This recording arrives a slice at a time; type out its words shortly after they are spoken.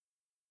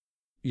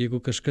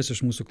jeigu kažkas iš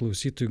mūsų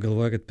klausytojų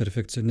galvoja, kad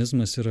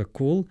perfekcionizmas yra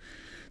cool,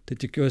 tai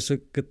tikiuosi,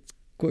 kad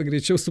kuo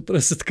greičiau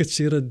suprasit, kad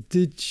čia yra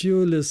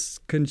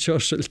didžiulis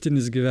kančios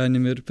šaltinis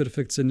gyvenime ir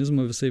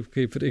perfekcionizmo visaip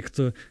kaip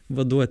reiktų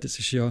vaduotis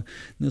iš jo,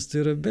 nes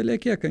tai yra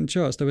belekiek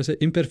kančios. Tavasi,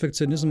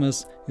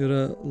 imperfekcionizmas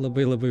yra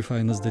labai labai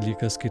fainas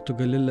dalykas, kai tu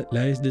gali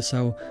leisti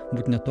savo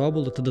būti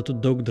netobulu, tada tu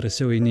daug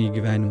drąsiau eini į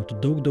gyvenimą, tu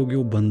daug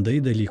daugiau bandai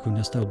dalykų,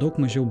 nes tau daug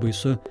mažiau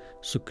baisu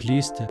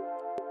suklysti.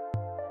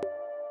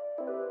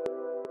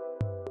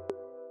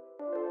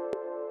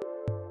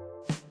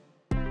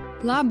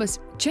 Labas,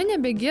 čia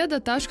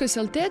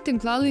nebegėda.lt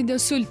tinklalaidė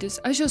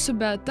Sultis. Aš esu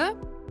Beata.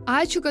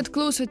 Ačiū, kad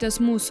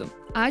klausotės mūsų.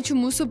 Ačiū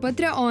mūsų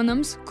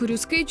Patreonams, kurių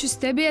skaičius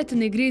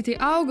stebėtinai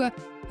greitai auga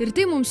ir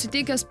tai mums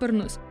suteikia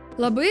sparnus.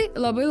 Labai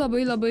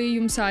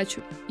jums ačiū.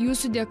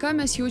 Jūsų dėka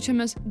mes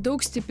jaučiamės daug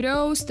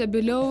stipriau,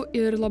 stabiliau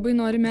ir labai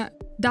norime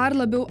dar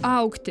labiau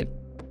augti.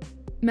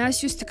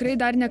 Mes jūs tikrai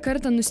dar ne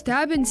kartą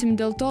nustebinsim,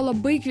 dėl to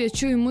labai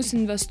kviečiu į mus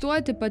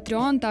investuoti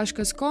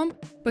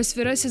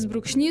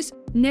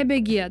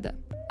patreon.com/nebegėda.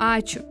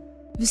 Ačiū.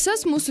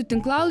 Visas mūsų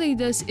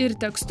tinklalaidės ir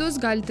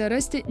tekstus galite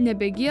rasti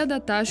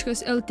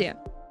nebegėda.lt.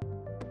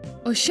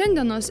 O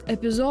šiandienos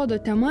epizodo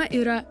tema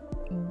yra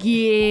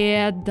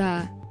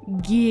gėda.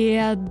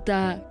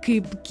 Gėda,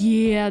 kaip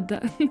gėda.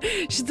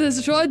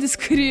 Šitas žodis,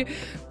 kurį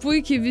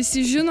puikiai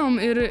visi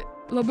žinom ir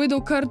labai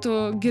daug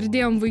kartų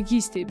girdėjom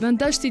vaikystėje, bent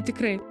aš tai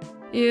tikrai.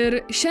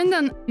 Ir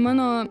šiandien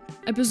mano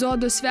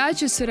epizodo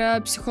svečias yra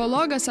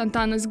psichologas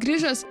Antanas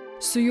Grižas.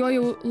 Su juo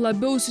jau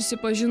labiau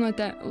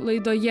susipažinote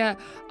laidoje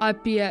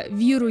apie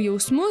vyrų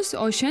jausmus,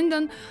 o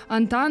šiandien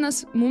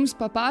Antanas mums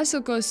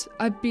papasakos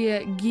apie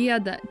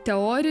gėdą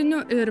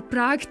teoriniu ir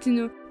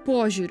praktiniu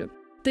požiūriu.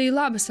 Tai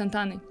labas,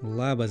 Antanai.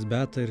 Labas,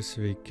 Beata, ir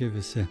sveiki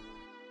visi.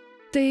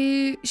 Tai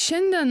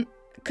šiandien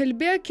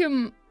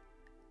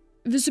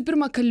visų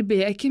pirma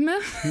kalbėkime.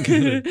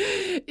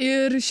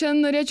 Ir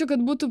šiandien norėčiau,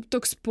 kad būtų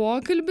toks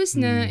pokalbis,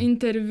 ne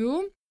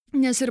interviu,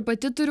 nes ir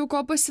pati turiu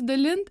ko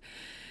pasidalinti.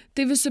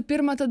 Tai visų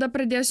pirma, tada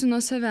pradėsiu nuo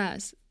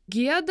savęs.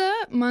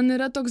 Gėda man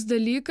yra toks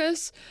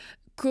dalykas,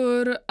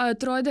 kur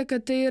atrodė,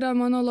 kad tai yra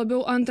mano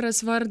labiau antras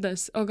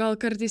vardas, o gal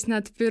kartais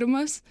net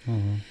pirmas.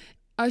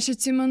 Aš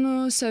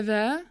atsimenu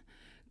save,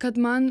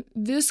 kad man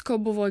visko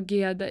buvo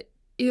gėda.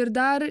 Ir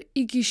dar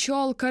iki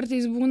šiol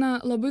kartais būna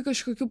labai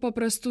kažkokių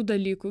paprastų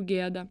dalykų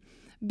gėda.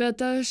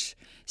 Bet aš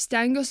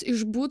stengiuosi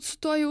išbūti su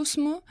tuo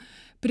jausmu,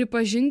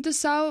 pripažinti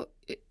savo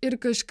ir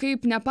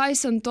kažkaip,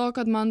 nepaisant to,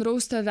 kad man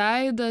rausta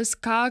veidas,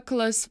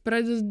 kaklas,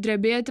 pradeda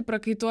drebėti,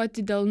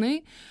 prakaituoti delnai,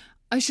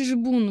 aš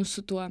išbūnu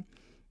su tuo.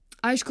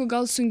 Aišku,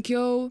 gal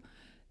sunkiau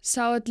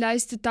savo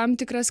atleisti tam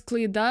tikras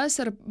klaidas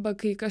arba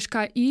kai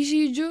kažką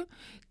įžeidžiu,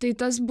 tai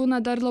tas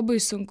būna dar labai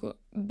sunku.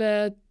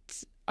 Bet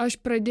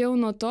aš pradėjau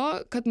nuo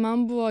to, kad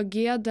man buvo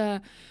gėda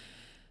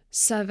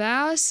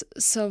savęs,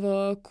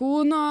 savo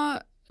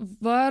kūno,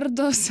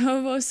 vardo,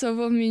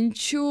 savo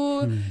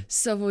minčių,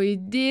 savo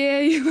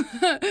idėjų,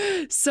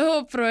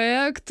 savo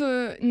projektų,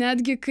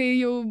 netgi kai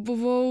jau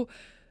buvau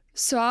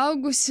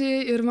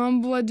suaugusi ir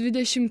man buvo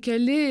 20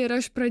 keli ir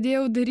aš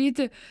pradėjau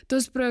daryti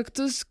tos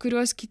projektus,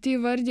 kuriuos kiti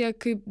įvardė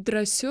kaip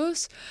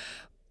drąsius,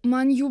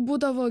 man jų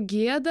būdavo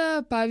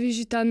gėda,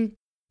 pavyzdžiui, ten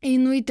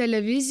einu į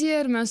televiziją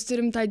ir mes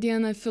turim tą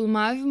dieną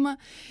filmavimą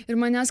ir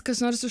manęs kas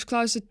nors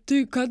užklausė, tai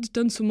ką tu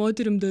ten su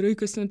moterim darai,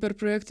 kas ten per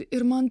projektą.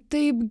 Ir man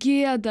taip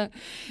gėda,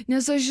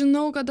 nes aš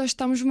žinau, kad aš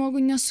tam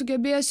žmogui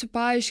nesugebėsiu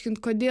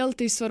paaiškinti, kodėl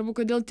tai svarbu,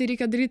 kodėl tai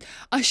reikia daryti.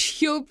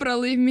 Aš jau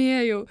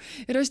pralaimėjau.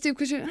 Ir aš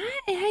taip kažkaip,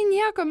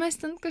 nieko, mes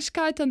ten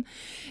kažką ten.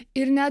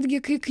 Ir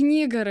netgi kai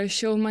knygą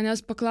rašiau,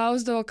 manęs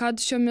paklausdavo, ką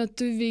tu šiuo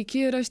metu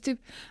veiki ir aš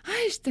taip,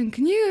 aš ten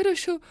knygą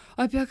rašiau,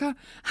 apie ką?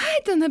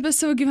 Ten apie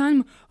savo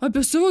gyvenimą.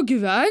 Apie savo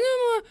gyvenimą?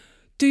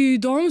 Tai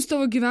įdomus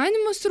tavo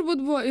gyvenimas turbūt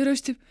buvo. Ir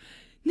aš taip,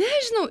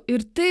 nežinau,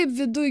 ir taip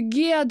viduj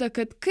gėda,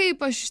 kad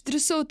kaip aš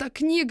išdrįsau tą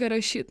knygą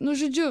rašyti. Nu,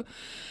 žodžiu.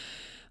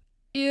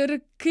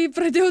 Ir kai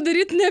pradėjau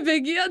daryti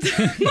nebegėdą,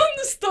 man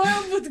nustojo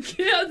būt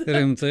gėda.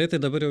 Rimtai, tai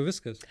dabar jau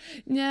viskas.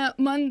 Ne,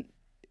 man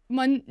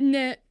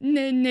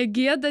ne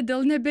gėda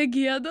dėl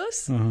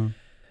nebegėdos,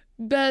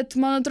 bet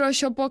man atrodo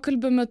šio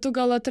pokalbio metu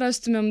gal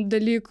atrastumėm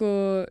dalykų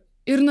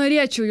ir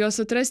norėčiau juos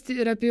atrasti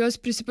ir apie juos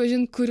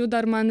prisipažinti, kurių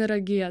dar man yra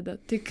gėda.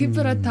 Tai kaip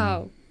yra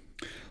tau?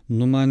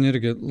 Nu, man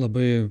irgi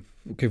labai,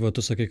 kaip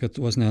tu sakai, kad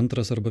vos ne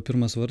antras arba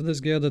pirmas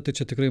vardas gėda, tai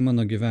čia tikrai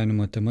mano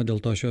gyvenimo tema,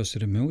 dėl to aš jos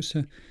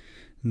rėmiausi,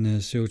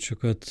 nes jaučiu,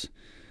 kad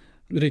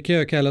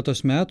reikėjo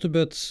keletos metų,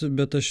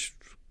 bet aš,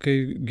 kai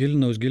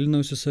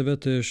gilinausi save,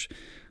 tai aš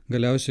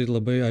galiausiai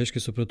labai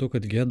aiškiai supratau,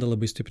 kad gėda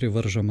labai stipriai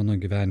varžo mano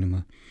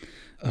gyvenimą.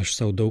 Aš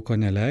savo daug ko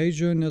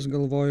neleidžiu, nes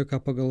galvoju,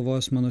 ką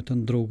pagalvos mano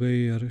ten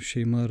draugai ar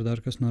šeima ar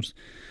dar kas nors.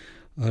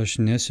 Aš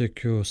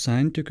nesiekiu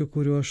santykių,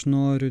 kuriuo aš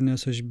noriu,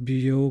 nes aš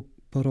bijau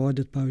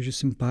parodyti, pavyzdžiui,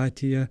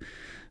 simpatiją,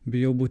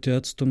 bijau būti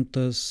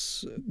atstumtas,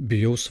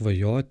 bijau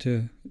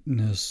svajoti,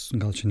 nes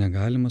gal čia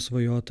negalima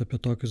svajoti apie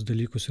tokius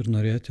dalykus ir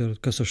norėti, ir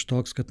kas aš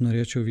toks, kad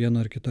norėčiau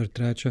vieno ar kito ar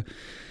trečio.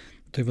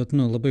 Tai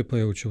labai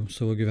pajaučiau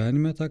savo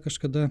gyvenime tą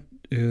kažkada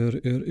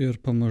ir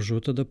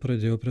pamažu tada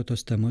pradėjau prie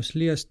tos temos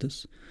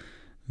liestis.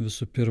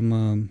 Visų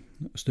pirma,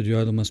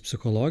 studijuodamas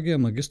psichologiją,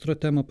 magistro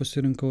temą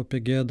pasirinkau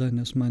apie gėdą,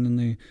 nes man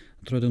jinai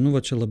atrodė,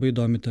 čia labai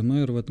įdomi tema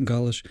ir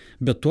gal aš,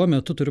 bet tuo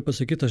metu turiu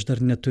pasakyti, aš dar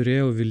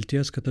neturėjau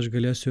vilties, kad aš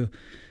galėsiu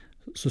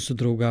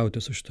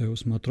susidraugauti su šitą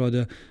jausmą.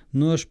 Atrodė,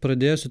 aš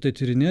pradėsiu tai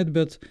tyrinėti,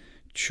 bet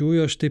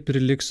čiūju, aš taip ir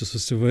liksiu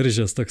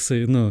susivaržęs,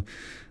 toksai,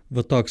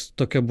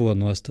 tokia buvo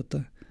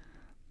nuostata.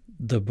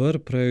 Dabar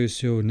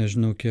praėjus jau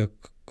nežinau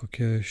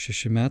kokie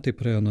 6 metai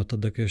praėjo nuo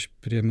tada, kai aš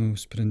priėmiau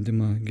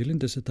sprendimą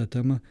gilintis į tą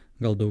temą,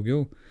 gal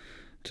daugiau,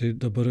 tai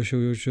dabar aš jau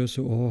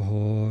jaučiuosi,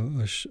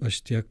 aš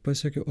tiek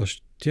pasiekiau, aš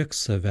tiek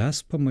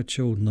savęs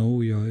pamačiau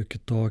naujo,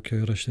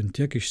 kitokio ir aš ten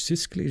tiek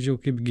išsiskleidžiau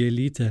kaip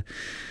gėlytė,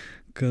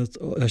 kad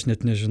aš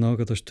net nežinau,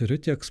 kad aš turiu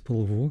tiek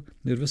spalvų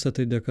ir visą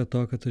tai dėka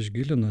to, kad aš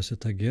gilinuosi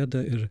tą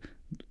gėdą ir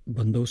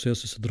bandau su ja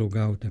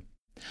susidraugauti.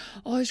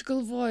 O aš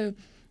galvoju,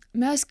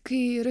 mes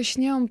kai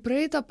rašinėjom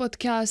praeitą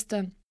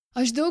podcastą,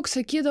 aš daug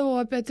sakydavau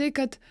apie tai,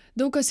 kad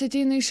daug kas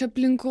ateina iš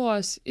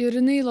aplinkos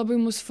ir jinai labai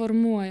mus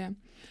formuoja.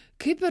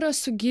 Kaip yra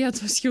su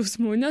gėdos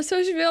jausmu, nes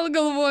aš vėl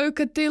galvoju,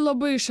 kad tai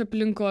labai iš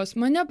aplinkos.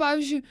 Mane,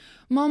 pavyzdžiui,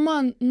 mama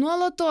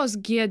nuolatos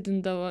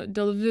gėdindavo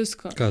dėl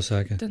visko. Ką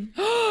sakė?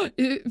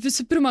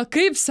 Visų pirma,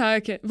 kaip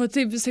sakė?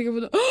 Taip visai kaip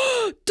būdavo,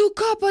 tu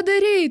ką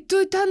padarei,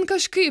 tu ten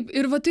kažkaip.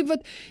 Ir taip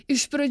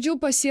iš pradžių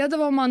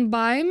pasėdavo man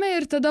baimę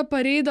ir tada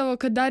pareidavo,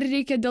 kad dar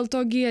reikia dėl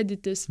to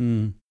gėdytis.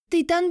 Tai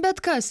ten bet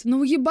kas,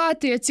 nauji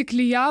batai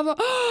atsiklijavo,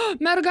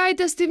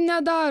 mergaitės taip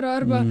nedaro,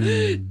 arba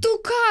tu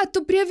ką,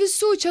 tu prie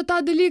visų čia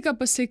tą dalyką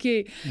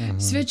pasakei.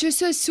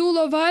 Svečiuose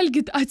siūlo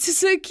valgyti,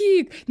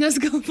 atsisakyk,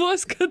 nes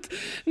galvos, kad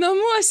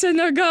namuose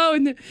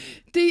negauni.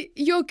 Tai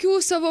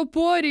jokių savo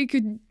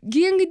poreikių,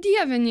 gink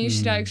Dieve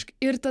neišreikšk.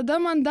 Ir tada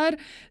man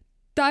dar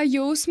tą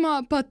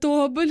jausmą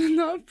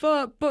patobulino,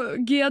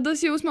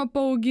 gėdos jausmą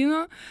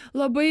paaugino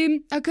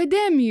labai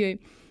akademijoje.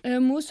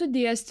 Mūsų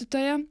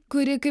dėstytoja,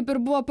 kuri kaip ir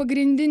buvo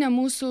pagrindinė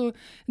mūsų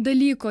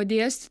dalyko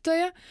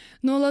dėstytoja,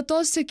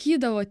 nuolatos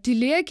sakydavo,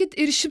 tylėkit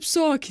ir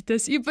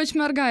šypsokitės, ypač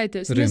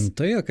mergaitės.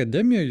 Rimtai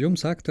akademijoje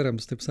jums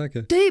aktoriams taip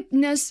sakė? Taip,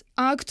 nes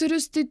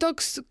aktorius tai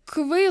toks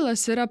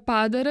kvailas yra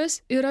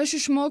padaras ir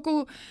aš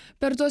išmokau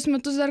per tuos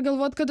metus dar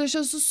galvot, kad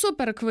aš esu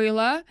super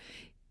kvaila.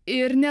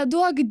 Ir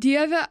neduok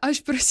Dieve, aš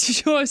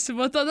prasižiosiu,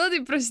 tada tai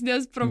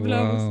prasidės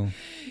problemos.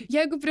 Wow.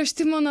 Jeigu prieš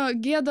tai mano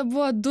gėda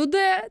buvo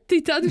 2D, tai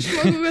ten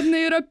išmokau, kad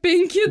jinai yra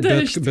 5D.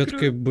 Bet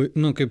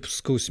kaip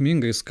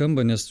skausmingai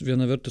skamba, nes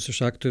viena vertus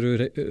iš aktorių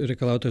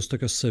reikalautojas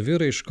tokios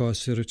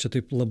saviraiškos ir čia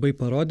taip labai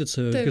parodyti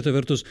save, kita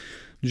vertus,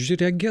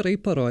 žiūrėk, gerai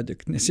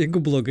parodyk, nes jeigu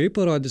blogai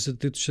parodysi,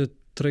 tai čia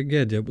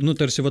tragedija.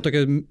 Tarsi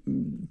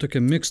tokia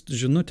mixed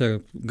žinutė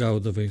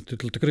gaudavai. Tai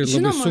tikrai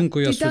labai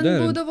sunku ją suderinti. Tai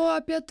ten būdavo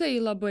apie tai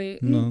labai.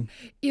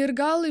 Ir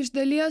gal iš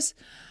dalies,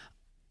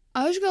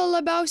 aš gal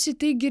labiausiai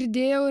tai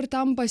girdėjau ir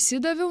tam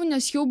pasidaviau,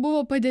 nes jau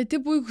buvo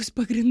padėti puikus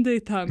pagrindai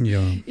tam.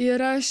 Jo.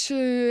 Ir aš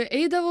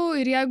eidavau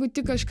ir jeigu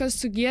tik kažkas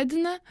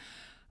sugėdina,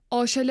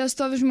 o šalia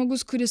stovi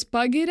žmogus, kuris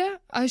pagiria,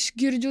 aš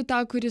girdžiu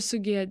tą, kuris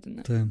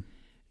sugėdina.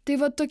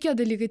 Tai tokie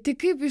dalykai. Tai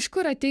kaip, iš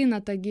kur ateina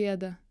ta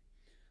gėda?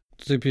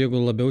 Taip, jeigu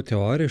labiau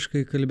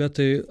teoriškai kalbėti,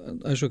 tai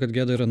aišku, kad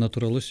gėda yra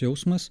natūralus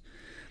jausmas.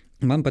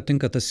 Man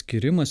patinka tas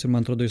skirimas ir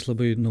man atrodo jis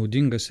labai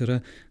naudingas yra,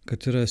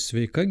 kad yra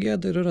sveika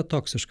gėda ir yra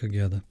toksiška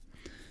gėda.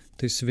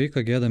 Tai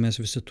sveika gėda mes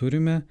visi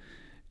turime,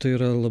 tai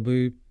yra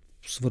labai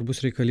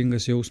svarbus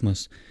reikalingas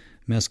jausmas.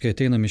 Mes, kai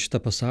ateiname į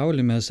šitą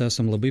pasaulį, mes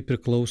esam labai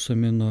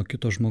priklausomi nuo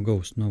kito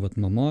žmogaus, nuo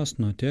mamos,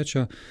 nuo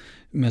tėčio.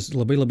 Mes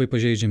labai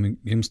pažeidžiami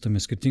gimstame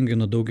skirtingai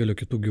nuo daugelio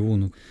kitų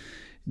gyvūnų.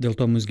 Dėl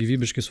to mums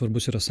gyvybiškai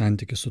svarbus yra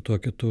santykis su tuo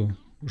kitu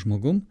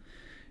žmogum.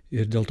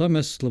 Ir dėl to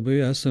mes labai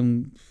esam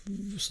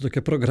su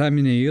tokia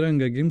programinė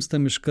įranga,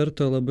 gimstam iš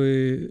karto labai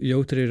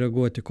jautriai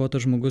reaguoti, ko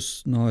tas žmogus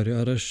nori,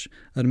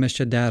 ar mes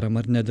čia deram,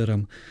 ar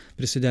nederam,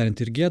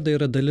 prisiderinti. Ir gėda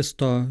yra dalis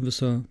to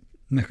viso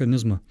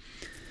mechanizmo.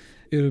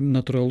 Ir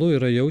natūralu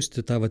yra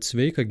jausti tą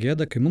sveiką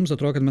gėdą, kai mums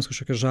atrodo, kad mes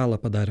kažkokią žalą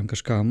padarėm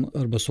kažkam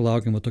arba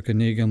sulaukėm tokio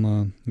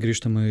neigiamo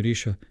grįžtamojo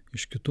ryšio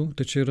iš kitų,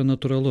 tai čia yra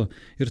natūralu.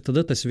 Ir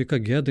tada ta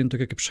sveika gėda,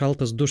 tokia kaip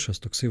šaltas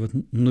dušas, toksai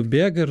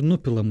nubėga ir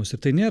nupila mus.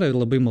 Ir tai nėra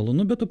labai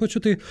malonu, bet tuo pačiu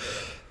tai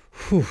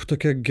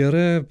tokia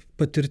gera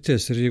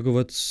patirtis. Ir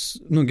jeigu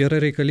gera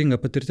reikalinga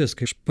patirtis,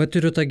 kai aš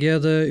patiriu tą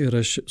gėdą ir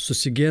aš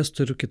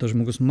susigėstu ir kitas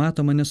žmogus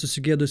mato mane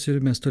susigėdus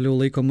ir mes toliau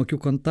laikom akių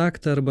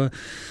kontaktą arba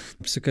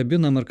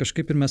apsikabinam ar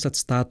kažkaip ir mes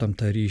atstatom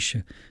tą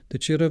ryšį.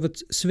 Tai čia yra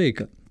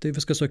sveika, tai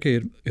viskas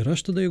okei. Ir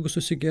aš tada, jeigu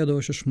susigėdau,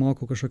 aš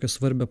išmokau kažkokią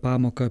svarbią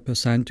pamoką apie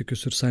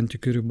santykius ir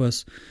santykių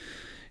ribas.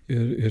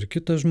 Ir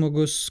kitas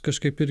žmogus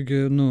kažkaip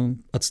irgi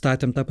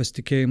atstatėm tą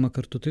pasitikėjimą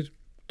kartu,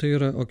 tai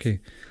yra okei.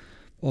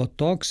 O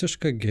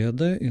toksiška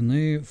gėda,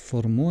 jinai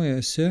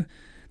formuojasi,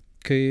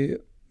 kai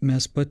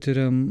mes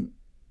patiriam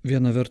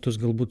viena vertus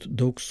galbūt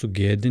daug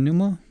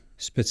sugėdinimo,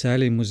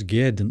 specialiai mus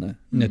gėdina.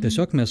 Ne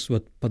tiesiog mes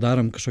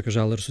padarom kažkokią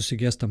žalą ir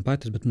susigėstam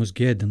patys, bet mus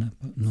gėdina.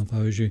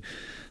 Pavyzdžiui,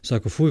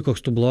 sako, fui,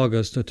 koks tu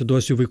blogas,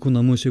 atiduosiu vaikų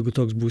namus, jeigu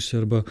toks būsi,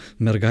 arba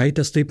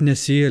mergaitės taip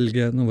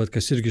nesielgia,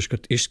 kas irgi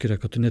iškart išskiria,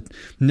 kad tu net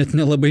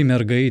nelabai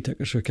mergaitė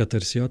kažkokia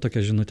tarsi,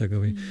 tokia žinutė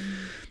gavai.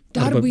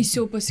 Dar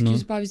baisiau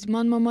pasakysiu pavyzdį.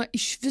 Man mama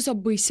iš viso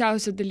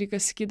baisiausią dalyką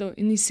sakydavo.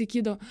 Jis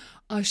sakydavo,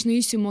 aš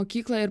nueisiu į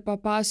mokyklą ir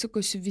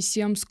papasakosiu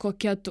visiems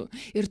kokia tu.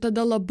 Ir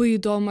tada labai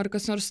įdomu, ar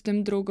kas nors su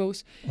tam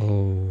draugaus.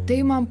 Tai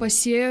man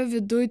pasėjo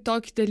viduj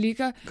tokį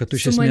dalyką. Kad tu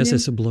iš esmės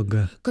esi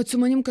bloga. Kad su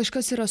manim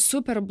kažkas yra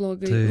super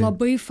blogai.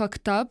 Labai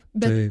fucked up.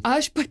 Bet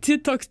aš pati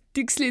toks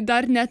tiksliai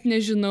dar net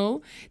nežinau.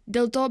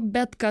 Dėl to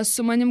bet kas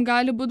su manim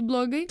gali būti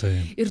blogai.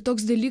 Ir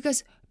toks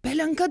dalykas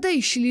belenkada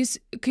išlys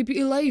kaip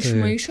įla iš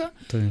maišo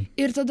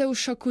ir tada už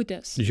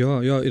šakutės.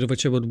 Jo, ir va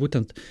čia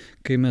būtent,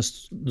 kai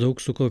mes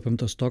daug sukaupiam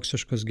tos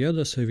toksiškos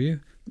gėdos savy,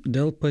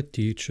 dėl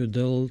patyčių,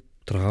 dėl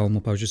traumų,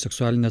 pavyzdžiui,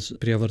 seksualinės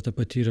prievartą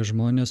patyrę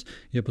žmonės,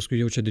 jie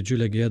paskui jaučia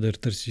didžiulę gėdą ir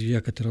tarsi jie,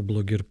 kad yra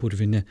blogi ir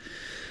purvini.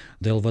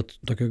 Dėl va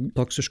tokio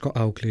toksiško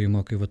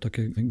auklėjimo, kai va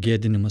tokio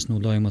gėdinimas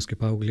naudojamas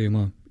kaip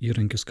auklėjimo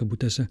įrankis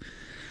kabutėse,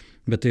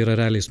 bet tai yra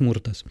realiai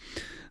smurtas.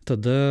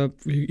 Tada,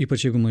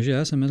 ypač jeigu maži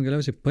esame, mes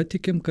galiausiai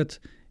patikim, kad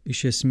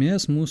iš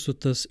esmės mūsų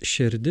tas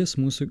širdis,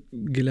 mūsų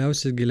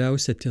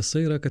giliausia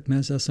tiesa yra, kad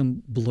mes esam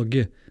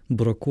blogi,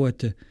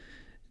 brokuoti,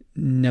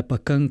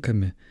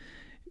 nepakankami.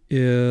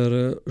 Ir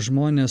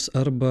žmonės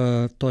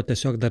arba to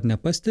tiesiog dar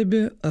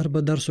nepastebi, arba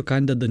dar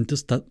sukandę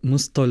dantis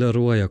mus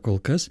toleruoja kol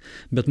kas,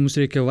 bet mums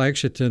reikia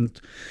vaikščioti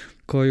ant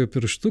kojų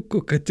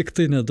pirštukų, kad tik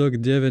tai nedaug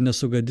dievė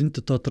nesugadinti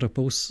to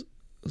trapaus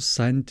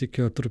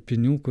santykio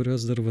trupinių,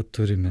 kurios dar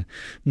turime.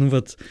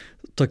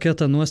 Tokia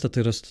ta nuostata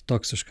yra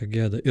toksiška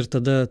gėda. Ir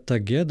tada ta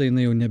gėda,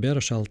 jinai jau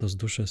nebėra šaltas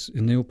dušas.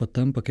 Jinai jau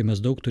patampa, kai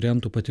mes daug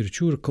turėjom tų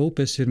patirčių ir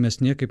kaupėsi ir mes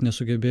niekaip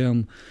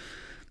nesugebėjom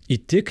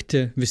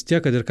įtikti, vis tiek,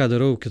 kad ir ką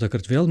darau, kitą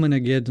kartą vėl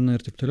mane gėdina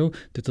ir taip toliau,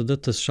 tai tada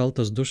tas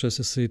šaltas dušas,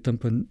 jisai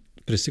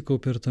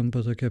prisikaupia ir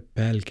tampa tokia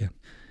pelkė.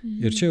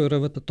 Ir čia jau yra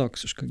ta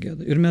toksiška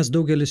gėda. Ir mes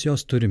daugelis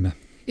jos turime.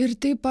 Ir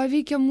tai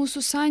paveikia mūsų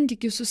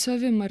santykį su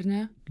savim, ar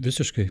ne?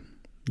 Visiškai,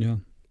 jo.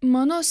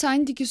 Mano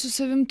santykį su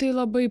savim tai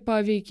labai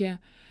paveikė.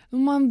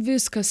 Man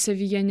viskas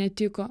savyje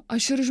netiko.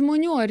 Aš ir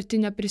žmonių arti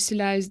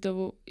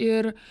neprisileisdavau.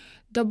 Ir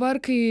dabar,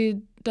 kai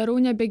darau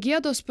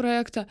nebegėdos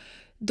projektą,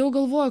 daug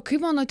galvoju,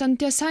 kaip mano ten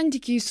tie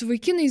santykiai su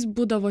vaikinais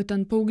būdavo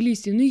ten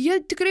paauglystėje. Jie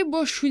tikrai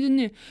buvo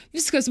šudini.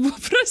 Viskas buvo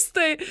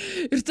prastai.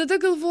 Ir tada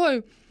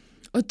galvoju,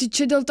 o tai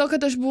čia dėl to,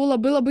 kad aš buvau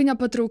labai labai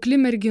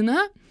nepatraukli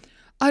mergina?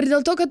 Ar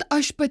dėl to, kad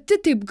aš pati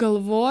taip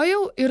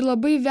galvojau ir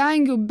labai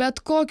vengiau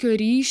bet kokio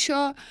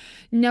ryšio,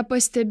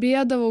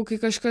 nepastebėdavau, kai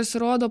kažkas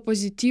rodo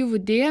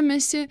pozityvų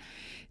dėmesį,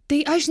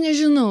 tai aš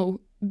nežinau,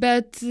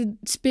 bet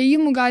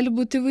spėjimų gali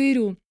būti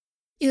įvairių.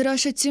 Ir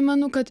aš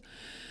atsimenu, kad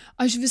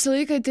aš visą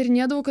laiką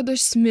tyrinėdavau, kad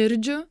aš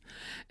smirdžiu,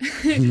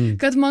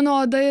 kad mano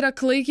oda yra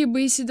klaikiai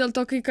baisi dėl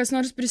to, kai kas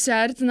nors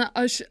prisiartina,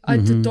 aš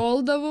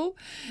atitoldavau,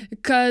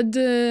 kad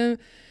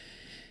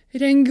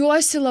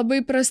rengiuosi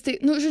labai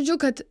prastai.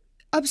 Žodžiu, kad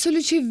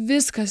absoliučiai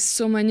viskas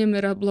su manim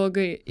yra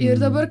blogai. Ir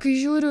dabar, kai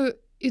žiūriu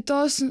į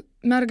tos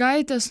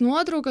mergaitės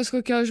nuotraukas,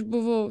 kokia aš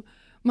buvau,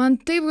 man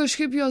taip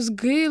kažkaip jos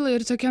gaila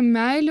ir tokia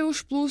meilė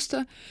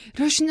užplūsta.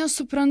 Ir aš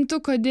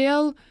nesuprantu,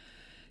 kodėl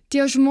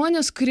tie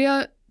žmonės,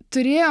 kurie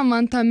turėjo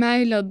man tą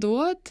meilę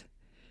duot,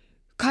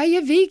 ką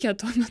jie veikia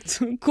tuo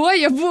metu, kuo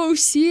jie buvo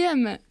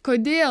užsiėmę,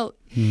 kodėl.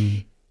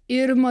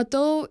 Ir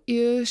matau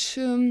iš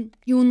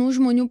jaunų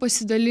žmonių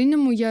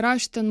pasidalinimų, jie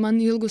rašo ten man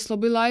ilgus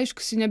labai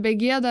laiškus,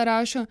 nebegėda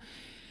rašo,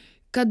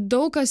 kad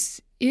daug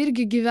kas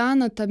irgi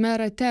gyvena tame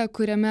rate,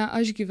 kuriame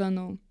aš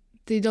gyvenau.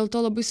 Tai dėl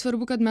to labai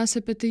svarbu, kad mes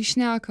apie tai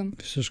šnekam.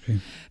 Visiškai.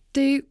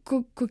 Tai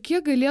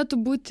kokie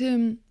galėtų būti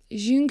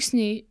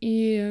žingsniai į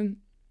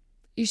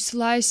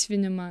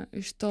išsilaisvinimą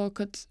iš to,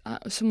 kad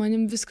su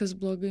manim viskas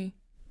blogai?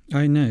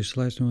 Ai ne,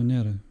 išsilaisvinimo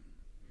nėra.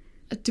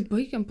 Tai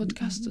baigiam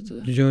podcastą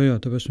tada. Jo,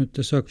 ta prasme,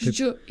 tiesiog.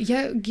 Žodžiu,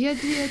 jei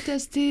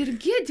gėdijatės, tai ir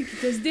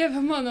gėdykitės,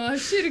 Dieve mano,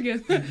 aš irgi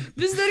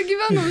vis dar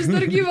gyvenu, vis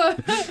dar gyva.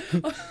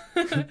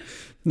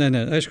 Ne,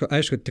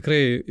 aišku,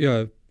 tikrai, jo,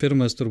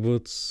 pirmas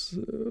turbūt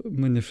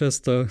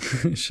manifesto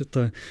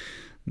šito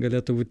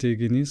galėtų būti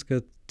teiginys,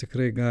 kad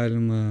tikrai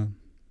galima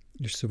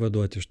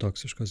išsivaduoti iš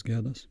toksiškos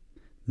gėdos.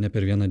 Ne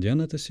per vieną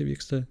dieną tas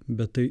įvyksta,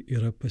 bet tai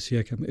yra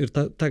pasiekiama. Ir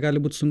tą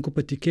gali būti sunku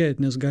patikėti,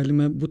 nes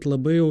galime būti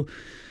labai jau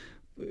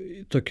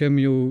tokiam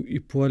jau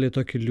įpuolė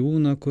tokį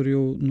liūną, kur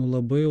jau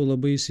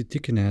labai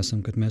įsitikinę esam,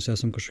 kad mes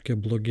esam kažkokie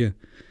blogi.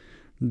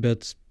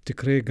 Bet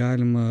tikrai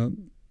galima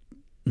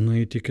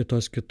nueiti iki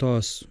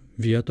kitos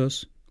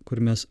vietos,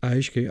 kur mes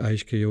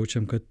aiškiai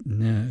jaučiam, kad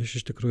ne, aš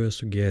iš tikrųjų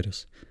esu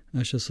gėris.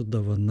 Aš esu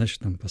dovana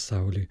šitam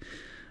pasauliui.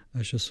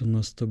 Aš esu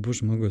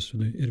nuostabus žmogus.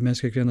 Ir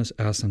mes kiekvienas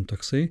esam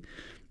toksai,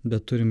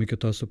 bet turime iki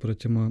to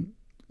supratimo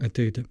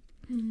ateiti.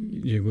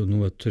 Jeigu,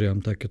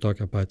 turėjom tą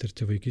kitokią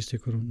patirtį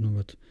vaikystėje, kur,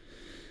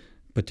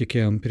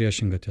 patikėjom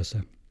priešingą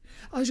tiesą.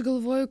 Aš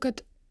galvoju, kad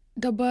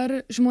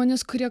dabar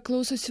žmonės, kurie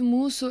klausosi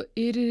mūsų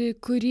ir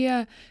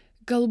kurie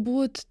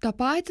galbūt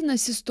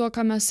tapatinasi su tuo,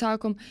 ką mes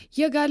sakom,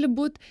 jie gali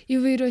būti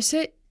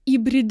įvairiuose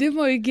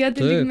įbridimo į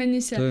gėdą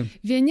lygmenyse.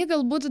 Vieni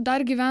galbūt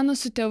dar gyvena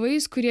su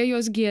tėvais, kurie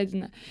juos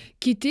gėdina.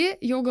 Kiti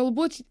jau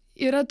galbūt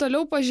yra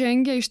toliau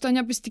pažengę iš to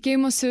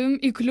nepasitikėjimo savim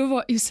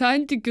įkliuvo į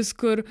santykius,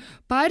 kur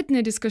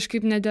partneris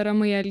kažkaip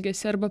nederamai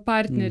elgėsi arba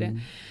partnerė.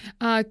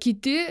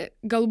 Kiti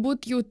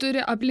galbūt jau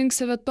turi aplink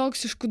save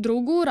toksiškų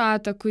draugų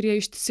ratą, kurie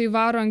ištisai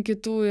varo ant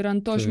kitų ir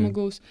ant to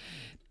žmogaus.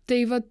 Tai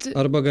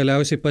arba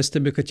galiausiai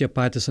pastebi, kad jie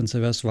patys ant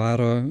savęs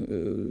varo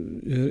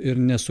ir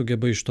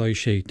nesugeba iš to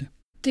išeiti.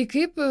 Tai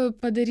kaip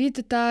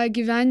padaryti tą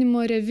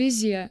gyvenimo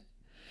reviziją?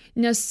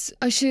 Nes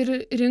aš ir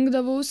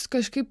rinkdavaus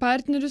kažkaip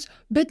partnerius,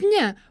 bet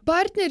ne,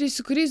 partneriai,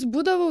 su kuriais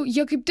būdavau,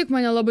 jie kaip tik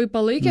mane labai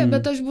palaikė,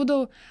 bet aš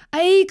būdavau,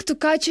 eik, tu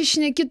ką čia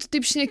šneki, tu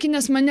taip šneki,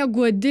 nes mane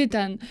guodi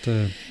ten.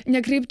 Taip.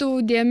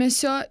 Nekreipdavau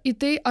dėmesio į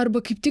tai, arba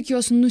kaip tik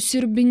juos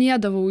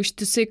nusiurbinėdavau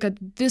ištisai, kad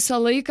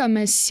visą laiką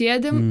mes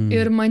sėdim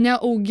ir mane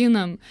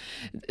auginam.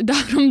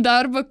 Darom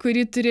darbą,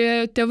 kurį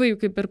turėjo tėvai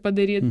kaip ir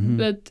padaryti,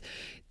 bet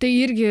tai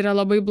irgi yra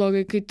labai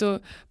blogai, kai tu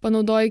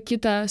panaudoji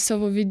kitą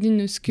savo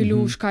vidinių skylių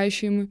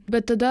užkaišymui.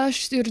 Bet tada aš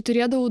ir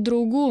turėdavau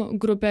draugų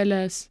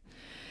grupelės,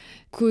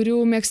 kurių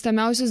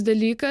mėgstamiausias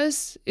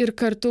dalykas ir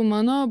kartu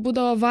mano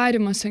būdavo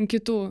varimas ant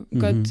kitų,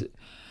 kad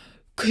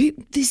kaip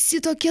visi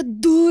tokie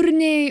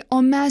durniai, o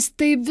mes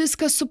taip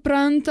viską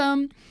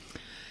suprantam.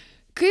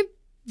 Kaip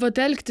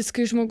elgtis,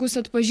 kai žmogus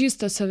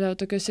atpažįsta save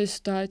tokiose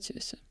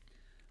situacijose?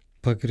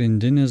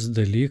 Pagrindinis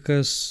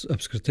dalykas,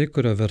 apskritai,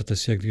 kurio verta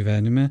siekti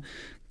gyvenime,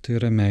 tai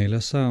yra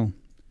meilė savo.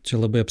 Čia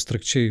labai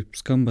abstrakčiai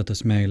skamba tas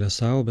meilė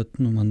savo, bet,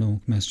 manau,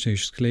 mes čia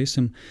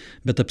išskleisim.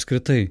 Bet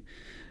apskritai,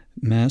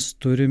 mes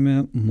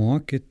turime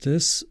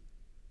mokytis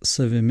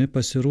savimi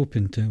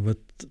pasirūpinti.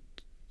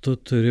 Tu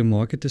turi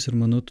mokytis ir,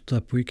 manau, tu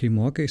tą puikiai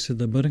mokaisi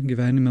dabar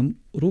gyvenime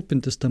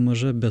rūpintis tą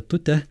mažą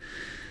betutę,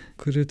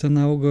 kuri ten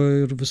augo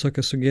ir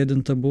visokia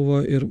sugėdinta buvo,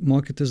 ir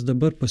mokytis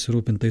dabar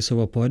pasirūpinti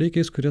savo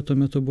poreikiais, kurie tuo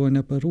metu buvo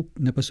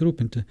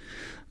nepasirūpinti.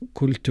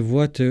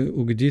 Kultivuoti,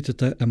 ugdyti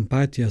tą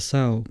empatiją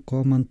savo,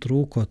 ko man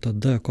trūko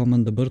tada, ko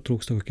man dabar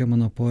trūksta, kokie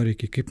mano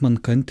poreikiai, kaip man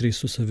kantriai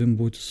su savim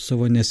būti, su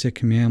savo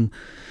nesėkmėm.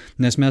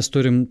 Nes mes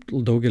turim,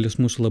 daugelis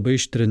mūsų, labai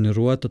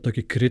ištreniruotą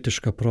tokį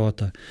kritišką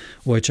protą.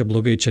 Oi, čia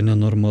blogai, čia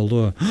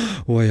nenormalu,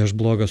 oi, aš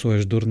blogas,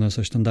 oi, aš durnas,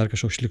 aš ten dar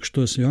kažkoks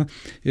šlikštus, jo.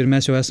 Ir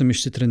mes jau esame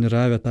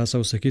išsitreniravę tą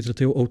savo sakyti, ir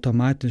tai jau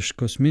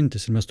automatiškos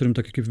mintis. Ir mes turim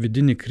tokį kaip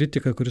vidinį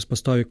kritiką, kuris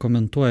pastoviai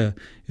komentuoja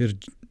ir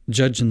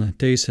judgina,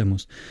 teisia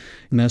mus.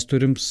 Mes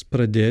turim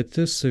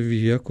pradėti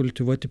savyje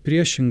kultivuoti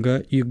priešingą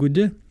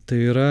įgūdį,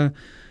 tai yra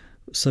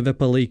save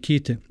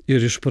palaikyti.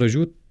 Ir iš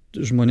pradžių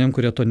žmonėm,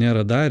 kurie to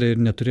nėra darę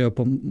ir neturėjo,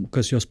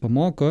 kas juos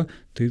pamoko,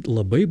 tai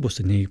labai bus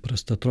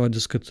neįprasta.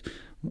 Atrodys, kad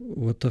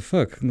what the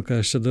fuck, ką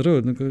aš čia darau,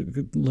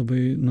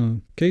 labai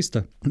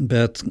keista.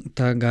 Bet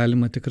tą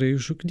galima tikrai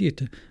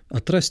išugdyti,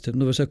 atrasti.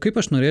 Kaip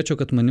aš norėčiau,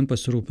 kad manim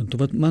pasirūpintų.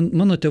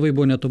 Mano tėvai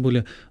buvo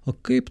netobuli, o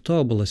kaip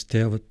tobulas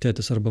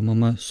tėtis arba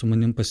mama su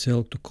manim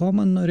pasielgtų, ko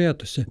man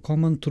norėtųsi, ko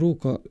man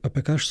trūko,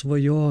 apie ką aš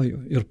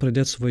svajoju, ir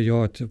pradėti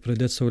svajoti,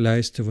 pradėti sau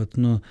leisti,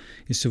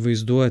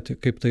 įsivaizduoti,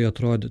 kaip tai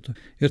atrodytų.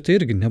 Ir tai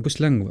irgi nebus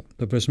lengva.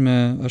 Ta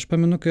prasme, aš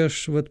pamenu, kai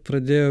aš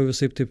pradėjau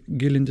visaip taip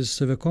gilintis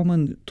į save, ko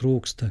man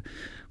trūksta,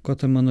 ko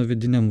tam mano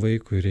vidiniam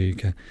vaikui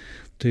reikia.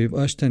 Tai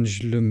aš ten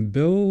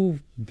žliumbiau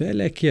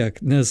belė kiek,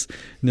 nes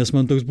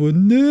man toks buvo,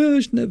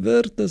 aš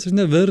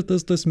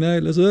nevertas tos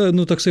meilės.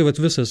 Toksai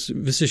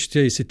visi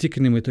šitie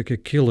įsitikinimai tokie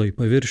kilo į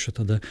paviršių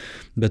tada.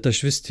 Bet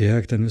aš vis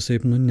tiek ten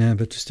visaip,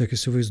 bet vis tiek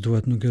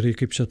įsivaizduot, gerai,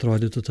 kaip čia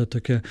atrodytų ta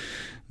tokia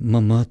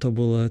mama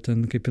tobula,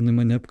 ten kaip jinai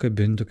mane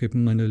apkabintų, kaip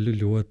mane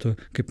liuliuotų,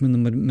 kaip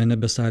mane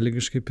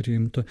besąlygiškai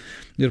priimtų.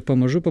 Ir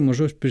pamažu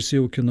aš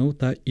prisijaukinau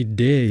tą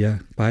idėją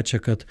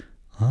pačią, kad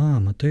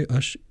matai,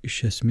 aš iš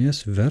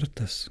esmės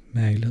vertas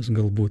meilės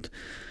galbūt.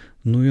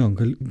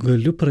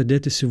 Galiu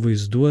pradėti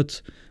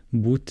įsivaizduoti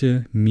būti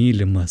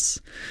mylimas.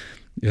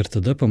 Ir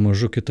tada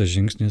pamažu kitas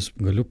žingsnis,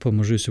 galiu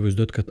pamažu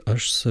įsivaizduoti, kad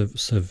aš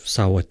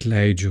savo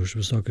atleidžiu už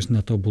visokius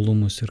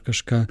netobulumus ir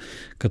kažką,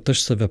 kad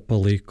aš save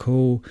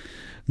palaikau,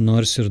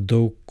 nors ir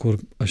daug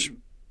kur aš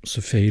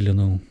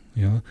sufeilinau,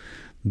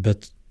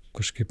 bet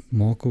kažkaip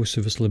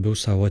mokausi vis labiau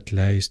savo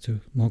atleisti,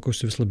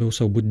 mokausi vis labiau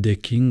savo būti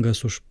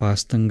dėkingas už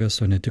pastangas,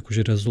 o ne tik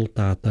už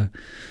rezultatą.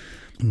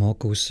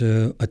 Mokausi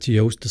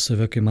atjausti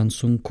save, kai man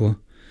sunku.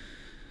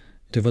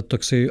 Tai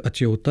toksai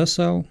atjauta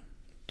savo,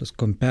 tas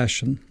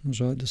compassion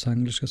žodis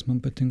angliškas man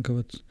patinka,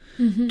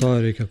 to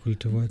reikia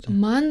kultivuoti.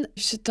 Man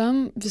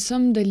šitam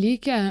visam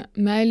dalyke,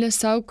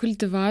 meilės savo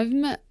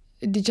kultivavime,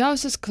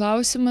 didžiausias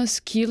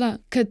klausimas kyla,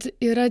 kad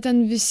yra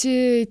ten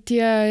visi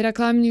tie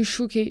reklaminiai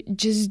šūkiai,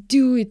 just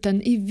do it, ten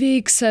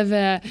įveik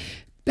save,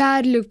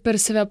 perlik per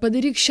save,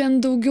 padaryk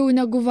šiandien daugiau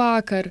negu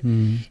vakar.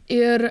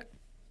 Ir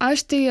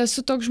aš tai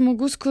esu toks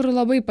žmogus, kur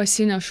labai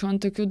pasinešu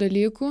ant tokių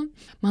dalykų.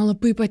 Man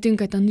labai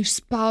patinka ten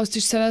išspausti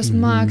iš savęs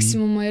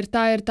maksimumą ir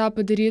tą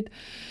padaryti.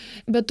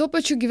 Bet tuo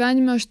pačiu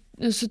gyvenime aš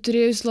esu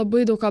turėjus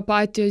labai daug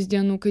apatijos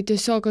dienų, kai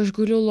tiesiog aš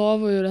guliu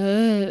lovoje ir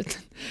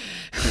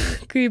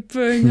kaip,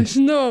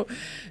 nežinau,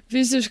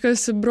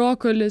 visiškas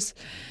brokolis.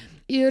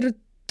 Ir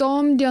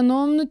tom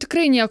dienom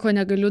tikrai nieko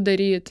negaliu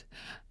daryti.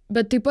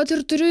 Bet taip pat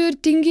ir turiu ir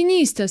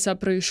tinginystės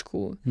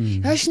apraiškų.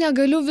 Aš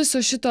negaliu viso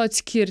šito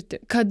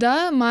atskirti.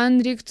 Kada man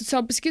reiktų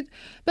savo pasakyti,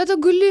 bet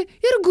guli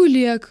ir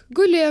gulėk,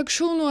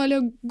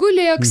 šaunuolė,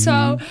 gulėk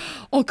savo.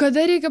 O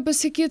kada reikia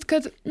pasakyti,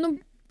 kad,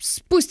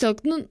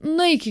 spustelk,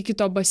 nueik iki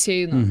to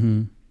baseino.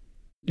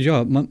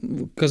 Jo,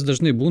 kas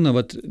dažnai būna,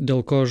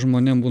 dėl ko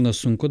žmonėm būna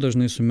sunku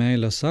dažnai su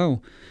meilė savo,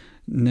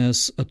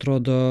 nes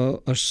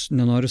atrodo, aš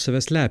nenoriu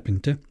savęs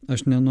lepinti,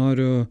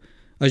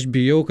 aš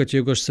bijau, kad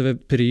jeigu aš save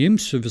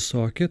priimsiu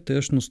visokį,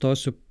 tai aš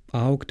nustosiu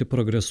augti,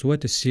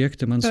 progresuoti,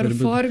 siekti, man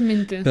svarbu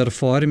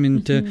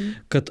performinti,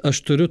 kad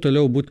aš turiu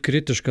toliau būti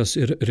kritiškas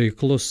ir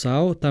reiklus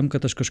savo, tam,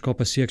 kad aš kažko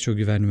pasiekčiau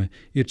gyvenime.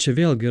 Ir čia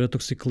vėlgi yra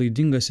toksai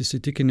klaidingas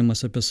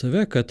įsitikinimas apie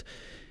save, kad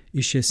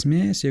iš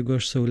esmės, jeigu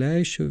aš sau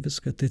leisčiau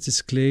viską, tai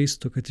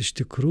atsiskleistų, kad iš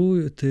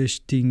tikrųjų tai aš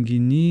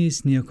tinginys,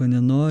 nieko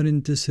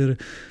nenorintis ir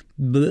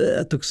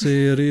toksai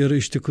ir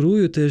iš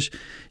tikrųjų, tai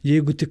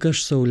jeigu tik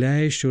aš sau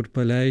leisčiau ir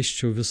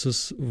paleisčiau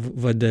visus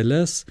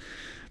vadeles,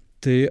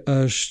 tai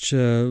aš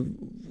čia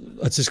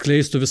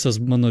atsiskleistų visas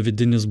mano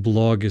vidinis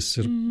blogis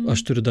ir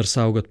aš turiu dar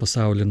saugot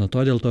pasaulį nuo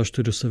to, dėl to aš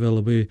turiu save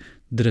labai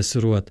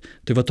dresiruoti.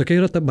 Tai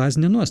tokia yra ta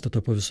bazinė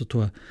nuostata po visu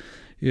tuo.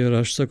 Ir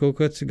aš sakau,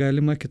 kad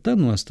galima kita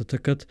nuostata,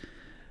 kad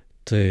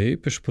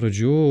taip, iš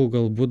pradžių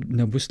galbūt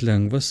nebus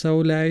lengva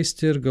sau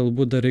leisti ir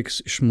galbūt dar reiks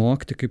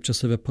išmokti, kaip čia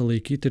save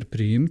palaikyti ir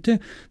priimti,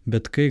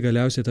 bet kai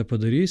galiausiai tą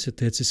padarysi,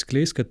 tai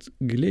atsiskleis, kad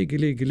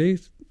giliai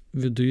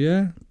viduje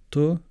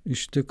tu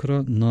iš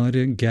tikro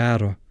nori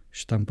gero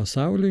šitam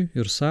pasauliui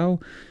ir savo,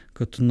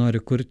 kad tu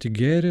nori kurti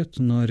gėrį,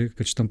 tu nori,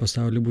 kad šitam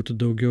pasauliui būtų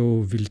daugiau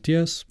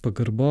vilties,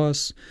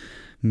 pagarbos,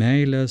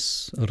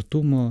 meilės,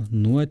 artumo,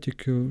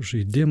 nuotykių,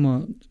 žaidimo,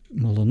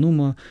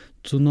 malonumo.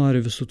 Tu nori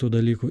visų tų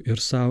dalykų ir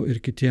savo, ir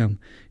kitiem.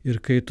 Ir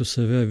kai tu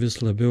save vis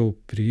labiau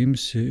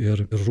priimsi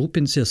ir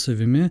rūpinsies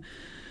savimi,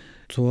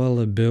 tuo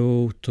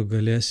labiau tu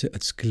galėsi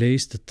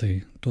atskleisti tai,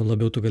 tuo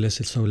labiau tu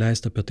galėsi sau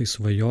leisti apie tai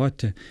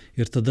svajoti.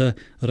 Ir tada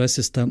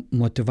rasis ta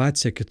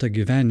motyvacija kita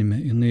gyvenime.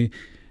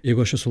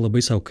 Jeigu aš esu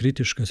labai savo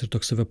kritiškas ir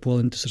toks save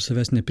puolantis ir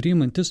savęs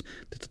nepriimantis,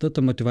 tai tada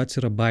ta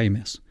motyvacija yra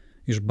baimės.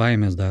 Iš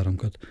baimės darom,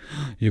 kad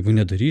jeigu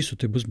nedarysiu,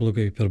 tai bus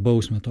blogai, per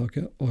bausmę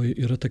tokią. O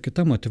yra ta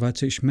kita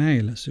motyvacija iš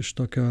meilės, iš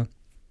tokio,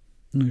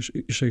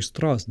 iš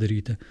aistros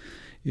daryti.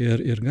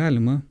 Ir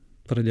galima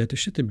pradėti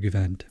šitaip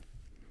gyventi.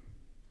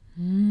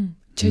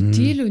 Čia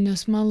tyliu,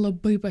 nes man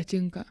labai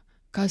patinka,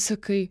 ką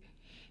sakai.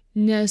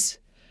 Nes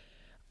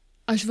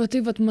aš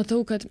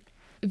matau, kad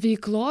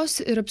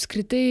veiklos ir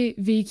apskritai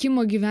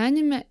veikimo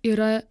gyvenime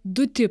yra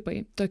du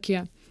tipai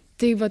tokie.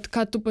 Tai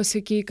ką tu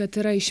pasakėjai, kad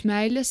yra iš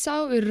meilės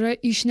savo ir yra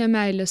iš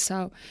nemeilės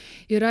savo.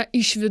 Yra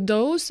iš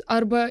vidaus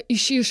arba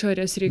iš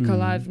išorės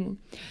reikalavimų.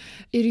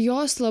 Ir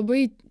jos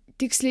labai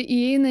tiksliai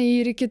įeina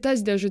ir į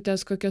kitas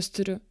dėžutės, kokias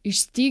turiu.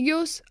 Iš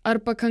stygiaus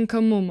ar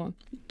pakankamumo.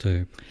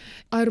 Taip.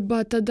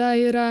 Arba tada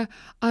yra,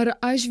 ar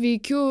aš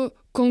veikiu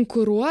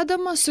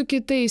konkuruodama su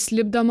kitais,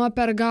 lipdama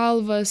per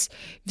galvas,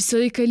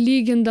 visą laiką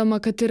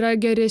lygindama, kad yra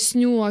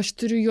geresnių, aš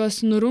turiu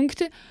juos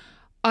nurungti.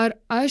 Ar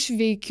aš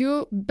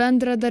veikiu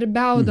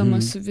bendradarbiaudama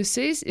su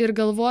visais ir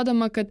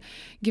galvodama, kad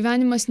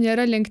gyvenimas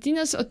nėra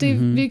lenktynės, o tai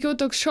veikiau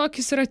toks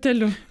šokis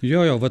rateliu.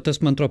 Jo, tas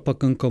man atrodo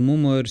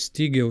pakankamumo ir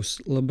stygiaus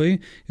labai,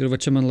 ir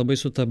čia man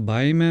labai su ta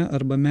baime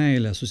arba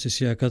meilė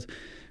susisieja, kad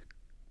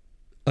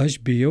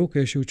aš bijau,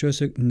 kai aš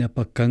jaučiuosi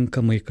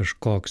nepakankamai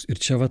kažkoks. Ir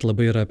čia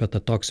labai yra apie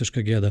tą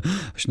toksišką gėdą.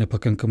 Aš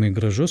nepakankamai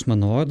gražus,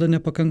 mano oda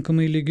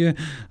nepakankamai lygi,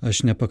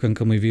 aš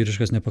nepakankamai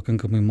vyriškas,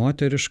 nepakankamai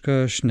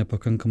moteriška, aš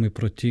nepakankamai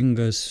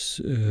protingas,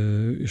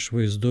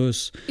 išvaizdus.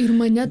 Ir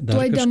mane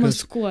tuoj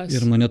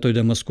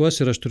demaskuos.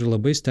 Ir aš turiu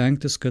labai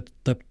stengtis, kad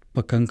tapt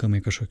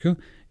pakankamai kažkokiu.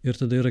 Ir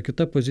tada yra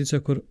kita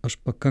pozicija, kur aš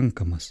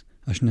pakankamas.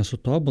 Aš nesu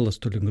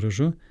tobulas, toli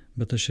gražu,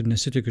 bet aš ir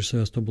nesitikiu iš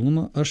savęs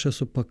tobulumo. Aš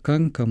esu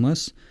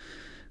pakankamas,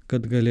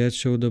 kad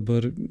galėčiau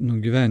dabar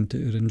gyventi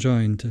ir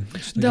enjoyinti.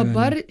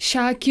 Dabar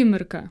šią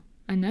akimirką,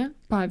 ane?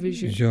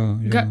 Pavyzdžiui. Jo.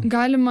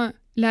 Galima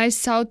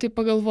leisti savo tai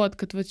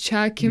pagalvoti, kad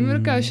šią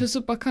akimirką aš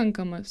esu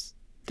pakankamas.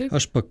 Taip?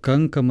 Aš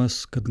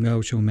pakankamas, kad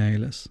gaučiau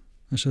meilės.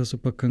 Aš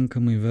esu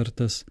pakankamai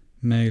vertas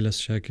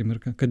meilės šią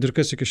akimirką. Kad ir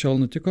kas iki šiol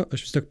nutiko,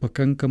 aš vis tiek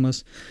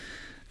pakankamas,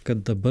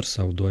 kad dabar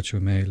savo duočiau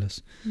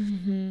meilės.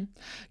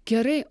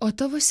 Gerai, o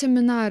tavo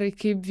seminarai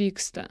kaip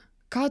vyksta?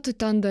 Ką tu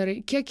ten darai?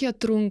 Kiek jie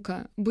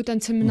trunka?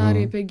 Būtent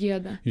seminarai apie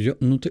gėdą.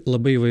 Tai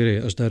labai įvairiai.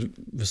 Aš dar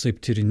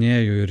visaip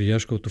tyrinėju ir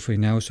ieškau tų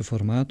fainiausių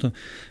formatų.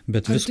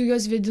 Ar tu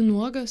juos vedi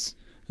nuogas?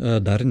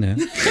 Dar ne.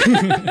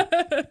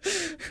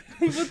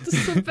 Būtų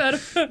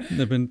super.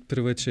 Nebent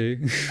privačiai.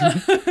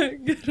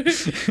 Gerai.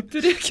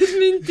 Turėkit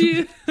mintį.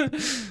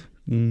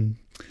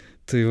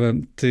 Tai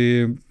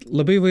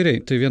labai įvairiai.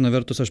 Tai viena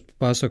vertus aš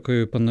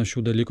pasakoju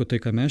panašių dalykų, tai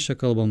ką mes čia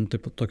kalbam,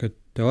 taip tokio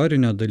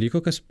teorinio dalyko,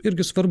 kas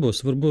irgi svarbu,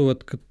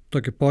 kad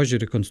tokį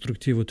požiūrį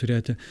konstruktyvų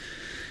turėti.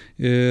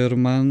 Ir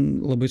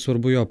man labai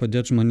svarbu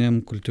padėti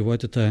žmonėm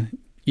kultivuoti tą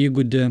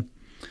įgūdį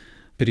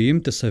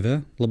priimti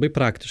save labai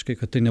praktiškai,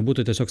 kad tai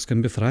nebūtų tiesiog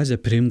skambi frazė,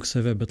 priimk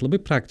save, bet labai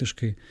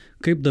praktiškai.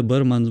 Kaip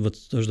dabar man,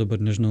 aš dabar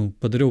nežinau,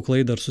 padariau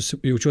klaidą ar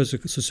jaučiuosi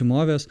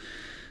susimovęs,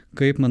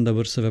 kaip man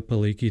dabar save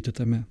palaikyti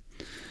tame.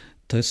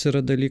 Tas yra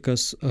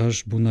dalykas,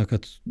 aš būna,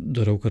 kad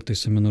darau kartais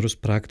seminarus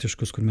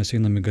praktiškus, kur mes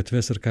einam į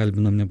gatves ir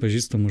kalbinam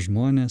nepažįstamus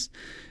žmonės.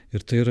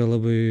 Ir tai yra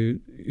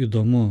labai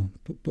įdomu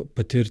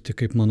patirti,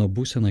 kaip mano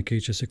būsena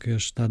keičiasi, kai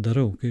aš tą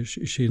darau, kai aš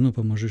išeinu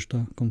pamažu iš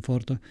to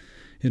komforto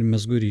ir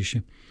mezgu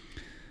ryšį.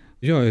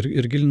 Jo,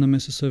 ir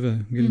gilinamės į save,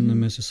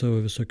 gilinamės į savo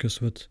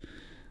visokius,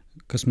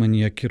 kas man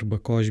jie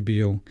kirba, ko aš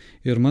bijau.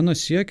 Ir mano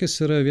siekis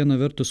yra viena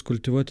vertus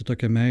kultivuoti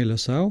tokią meilę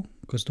savo,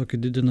 kas tokį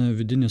didina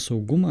vidinį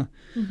saugumą.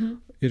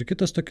 Ir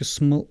kitas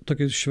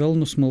tokį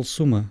švelnų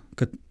smalsumą,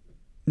 kad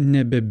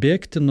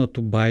nebebėgti nuo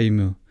tų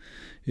baimių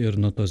ir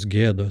nuo tos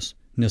gėdos,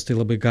 nes tai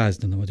labai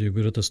gąsdina.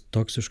 Jeigu yra tas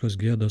toksiškos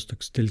gėdos,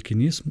 toks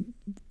telkinys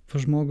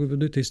žmogų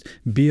viduje, tai jis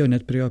bijo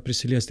net prie jo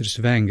prisiliesti ir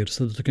svengia. Ir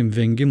tada tokiam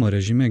vengimo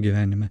režime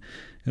gyvenime.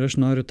 Ir aš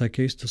noriu tą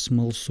keisti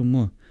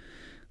smalsumu,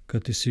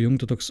 kad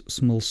įsijungtų toks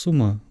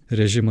smalsumo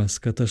režimas,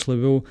 kad aš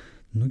labiau,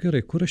 gerai,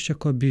 kur aš čia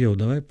ko bijau,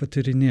 davai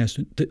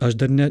patyrinėsiu. Tai aš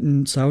dar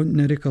savo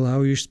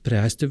nereikalauju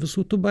išspręsti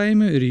visų tų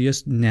baimių ir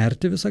jas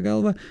nerti visą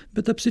galvą,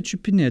 bet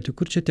apsičiupinėti,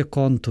 kur čia tie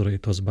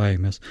kontūrai tos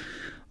baimės.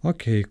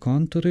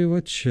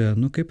 Kontūrai čia,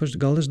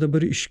 gal aš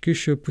dabar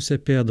iškišiu pusę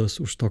pėdos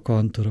už to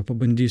kontūro,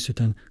 pabandysiu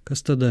ten,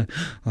 kas tada,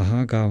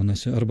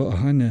 gaunasi, arba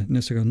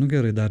nesigauna,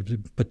 gerai, dar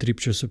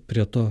patrypčiuosiu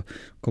prie to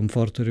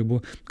komforto ribų,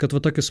 kad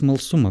tokį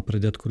smalsumą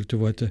pradėti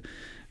kultivuoti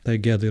tai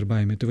gėdai ir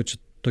baimiai. Tai čia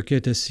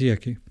tokie tie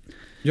siekiai.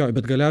 Jo,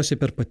 bet galiausiai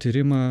per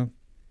patyrimą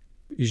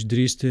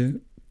išdrįsti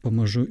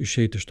pamažu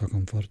išeiti iš to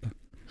komforto.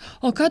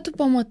 O ką tu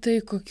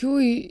pamatai, kokių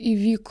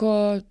įvyko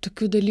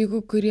tokių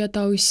dalykų, kurie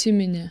tau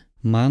įsiminė?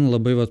 Man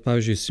labai,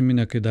 pavyzdžiui,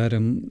 įsiminė, kai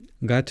darėm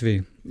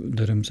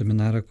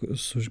seminarą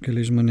su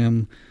keliais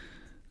žmonėm.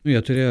 Jie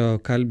turėjo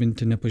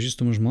kalbinti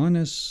nepažįstamus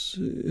žmonės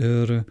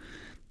ir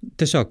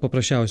tiesiog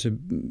paprasčiausiai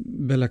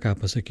bele ką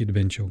pasakyti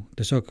bent jau.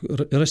 Tiesiog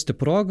rasti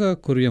progą,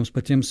 kur jiems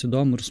patiems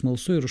įdomu ir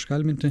smalsu ir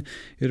užkalbinti.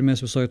 Ir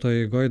mes visoje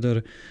toje eigoje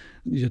dar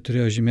jie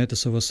turėjo žymėti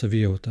savo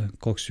savijautą.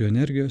 Koks jų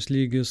energijos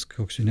lygis,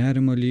 koks jų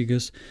nerimo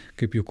lygis,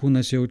 kaip jų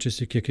kūnas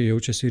jaučiasi, kiek jie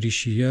jaučiasi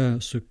ryšyje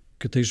su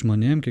kitais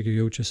žmonėm, kiek jie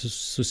jaučiasi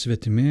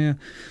susvetimėję.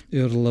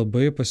 Ir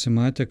labai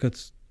pasimatė, kad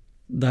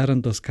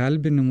darant tos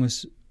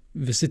kalbinimus,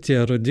 visi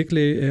tie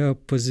rodikliai ėjo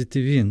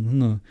pozityvyn.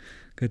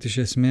 Kad iš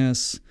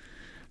esmės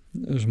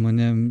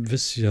žmonėm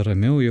vis jie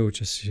ramiau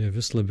jaučiasi, jie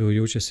vis labiau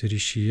jaučiasi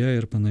ryšyje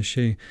ir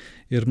panašiai.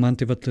 Ir man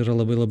tai yra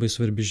labai labai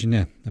svarbi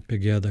žinia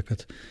apie gėdą,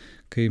 kad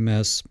kai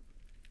mes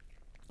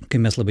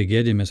labai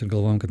gėdėmės ir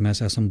galvojam, kad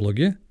mes esam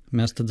blogi,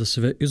 mes tada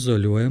save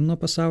izoliuojam nuo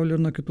pasaulio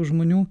ir nuo kitų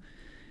žmonių.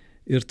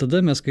 Ir tada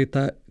mes,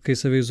 kai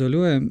save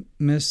izoliuojam,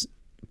 mes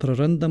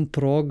prarandam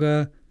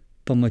progą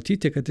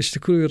pamatyti, kad iš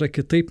tikrųjų yra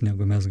kitaip,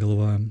 negu mes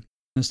galvojam.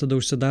 Mes tada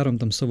užsidarom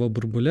tam savo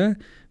burbule,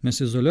 mes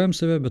izoliuojam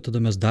save, bet tada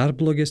mes dar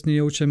blogesnį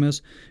jaučiamės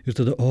ir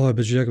tada,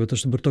 bet žiūrėk, bet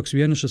aš dabar toks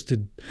vienišas, tai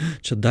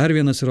čia dar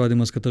vienas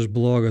įrodymas, kad aš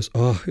blogas,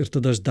 ir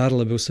tada aš dar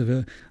labiau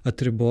save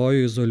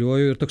atriboju,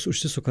 izoliuoju ir toks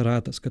užsisuka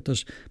ratas, kad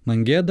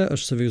man gėda,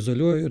 aš save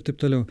izoliuoju ir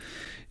taip toliau.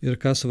 Ir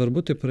ką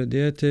svarbu, tai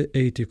pradėti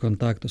eiti į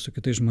kontaktą su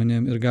kitais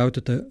žmonėmis ir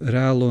gauti tą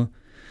realų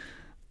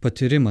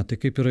patyrimą, tai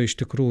kaip yra iš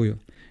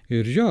tikrųjų.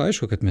 Ir jo,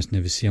 aišku, kad mes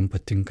ne visiems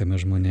patinkame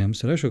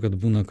žmonėms ir aišku, kad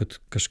būna, kad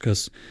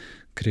kažkas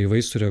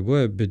kreivai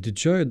sureaguoja, bet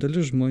didžioji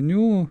dalis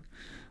žmonių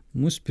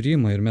mus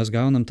priima ir mes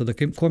gaunam tada,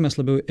 kuo mes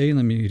labiau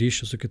einam į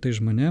ryšį su kitais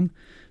žmonėm,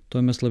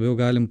 tuo mes labiau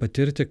galim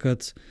patirti,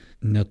 kad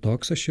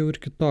netoks aš jau ir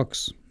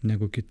kitoks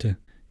negu kiti.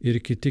 Ir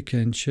kiti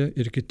kenčia,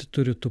 ir kiti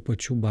turi tų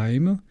pačių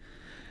baimių,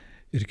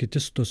 ir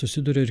kiti su to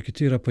susiduria, ir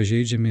kiti yra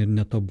pažeidžiami ir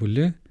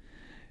netobuli.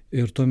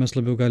 Ir tuo mes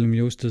labiau galim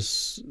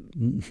jaustis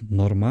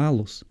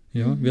normalūs.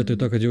 Vietoj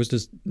to, kad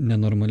jaustis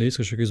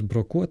nenormaliais kažkokiais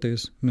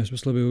brokuotais, mes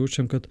vis labiau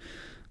jaučiam, kad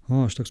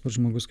aš toks pats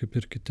žmogus kaip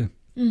ir kiti.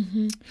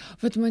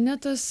 Vat mane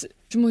tas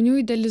žmonių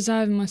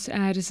idealizavimas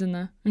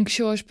erzina.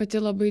 Anksčiau aš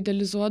pati labai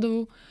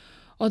idealizuodavau,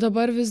 o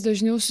dabar vis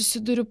dažniau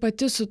susiduriu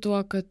pati su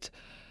tuo, kad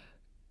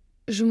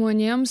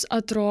žmonėms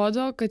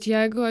atrodo, kad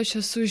jeigu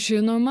aš esu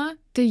žinoma,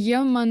 tai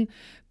jie man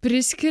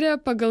priskiria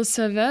pagal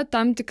save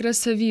tam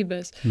tikras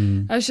savybės.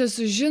 Aš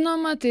esu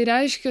žinoma, tai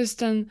reiškia,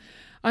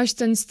 aš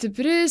ten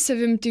stipri,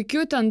 savim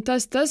tikiu,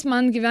 tas,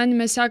 man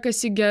gyvenime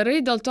sekasi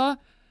gerai, dėl to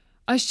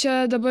aš čia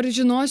dabar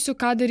žinosiu,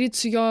 ką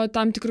daryti su jo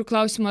tam tikrų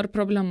klausimų ar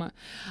problema.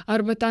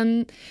 Arba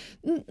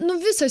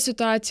visą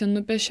situaciją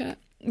nupiešia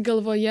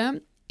galvoje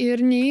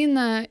ir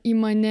neina į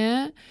mane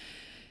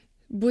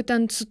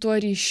būtent su tuo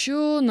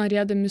ryšiu,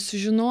 norėdami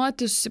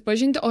sužinoti,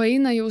 susipažinti, o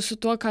eina jau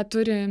su tuo, ką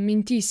turi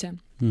mintyse.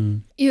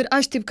 Ir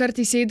aš taip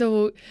kartais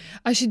eidavau,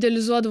 aš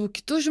idealizuodavau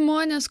kitus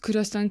žmonės,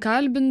 kuriuos ten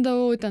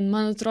kalbindavau,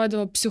 man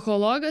atrodavo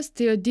psichologas,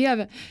 tai jo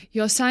dieve,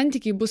 jo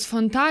santykiai bus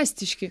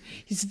fantastiški,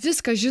 jis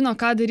viską žino,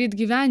 ką daryti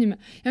gyvenime,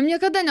 jam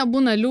niekada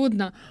nebūna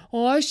liūdna,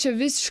 o aš čia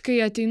visiškai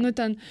ateinu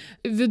ten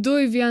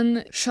viduj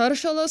vien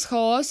šaršalas,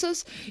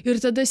 chaosas ir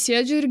tada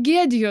sėdžiu ir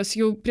gėdijos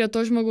jau prie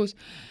to žmogaus.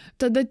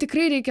 tada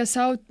tikrai reikia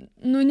savo,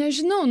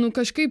 nežinau,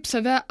 kažkaip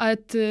save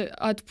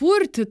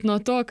atpurtit nuo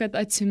to, kad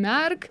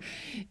atsimerk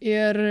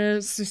ir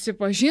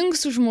susipažink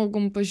su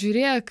žmogum,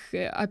 pažiūrėk,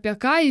 apie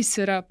ką jis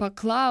yra,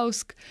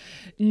 paklausk.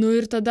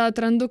 Ir tada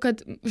atrandu,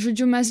 kad,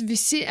 žodžiu, mes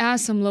visi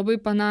esam labai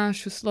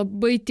panašus,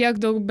 labai tiek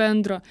daug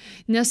bendro.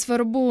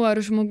 Nesvarbu,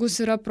 ar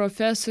žmogus yra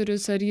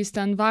profesorius, ar jis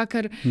ten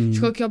vakar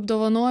kažkokį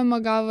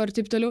apdovanojimą gavo ar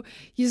taip toliau,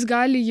 jis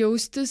gali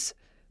jaustis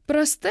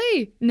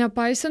prastai,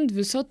 nepaisant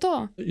viso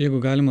to. Jeigu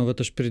galima,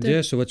 aš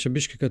pridėsiu, čia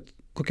biški, kad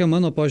kokia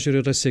mano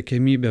požiūrį yra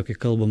siekiamybė, kai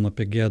kalbam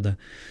apie gėdą.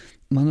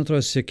 Man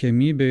atrodo,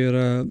 siekiamybė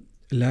yra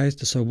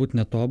leisti savo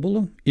būti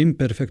netobulu,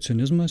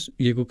 imperfekcionizmas.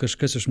 Jeigu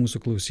kažkas iš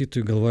mūsų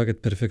klausytojų galvoja,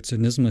 kad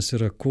perfekcionizmas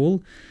yra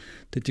cool,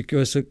 tai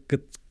tikiuosi,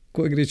 kad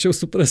kuo greičiau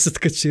suprasit,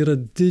 kad čia yra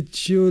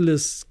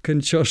didžiulis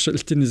kančios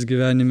šaltinis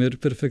gyvenime ir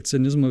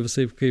perfekcionizmo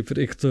visai kaip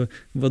reiktų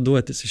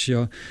vaduotis iš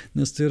jo,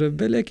 nes tai yra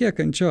belekiek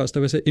kančios.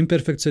 Tokiuose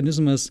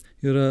imperfekcionizmas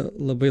yra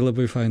labai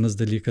labai fainas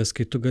dalykas,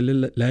 kai tu gali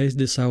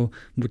leisti savo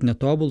būti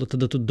netobulu,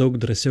 tada tu daug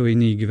drąsiau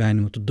eini į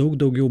gyvenimą, tu daug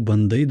daugiau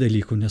bandai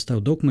dalykų, nes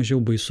tau daug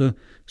mažiau baisu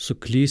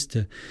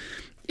suklysti.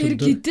 Ir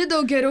kiti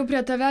daug geriau prie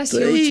tavęs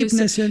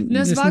jaučiasi.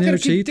 Nes vakar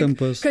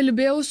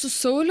kalbėjau su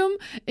Saulium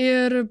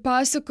ir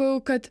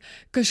pasakau, kad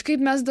kažkaip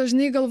mes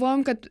dažnai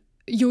galvojam, kad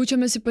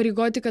jaučiamės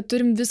įpareigoti, kad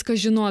turim viską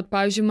žinot.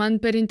 Pavyzdžiui, man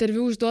per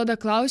interviu užduoda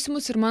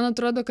klausimus ir man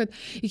atrodo, kad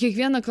į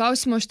kiekvieną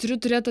klausimą aš turiu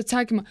turėti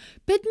atsakymą.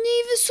 Bet ne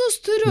į visus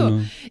turiu.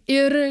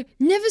 Ir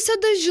ne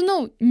visada žinau,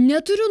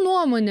 neturiu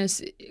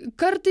nuomonės.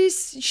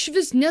 Kartais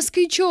išvis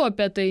neskaičiau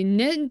apie tai,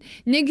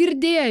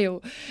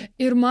 negirdėjau.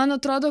 Ir man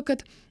atrodo,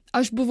 kad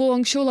aš buvau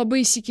anksčiau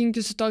labai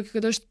įsikinkiusi tokį,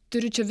 kad aš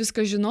turiu čia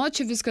viską žinoti,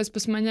 čia viskas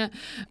pas mane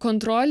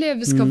kontrolėje,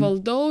 viską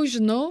valdau,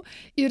 žinau.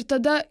 Ir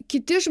tada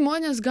kiti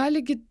žmonės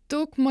gali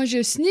daug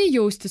mažesni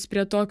jaustis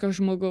prie tokio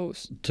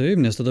žmogaus. Taip,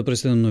 nes tada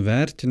prasideda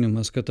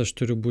nuvertinimas, kad aš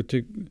turiu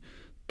būti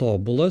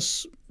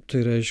tobulas,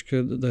 tai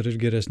reiškia dar ir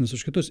geresnis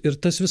už kitus. Ir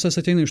tas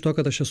visas ateina iš to,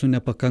 kad aš esu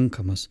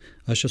nepakankamas.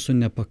 Aš esu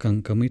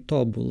nepakankamai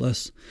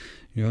tobulas.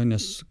 Jo,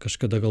 nes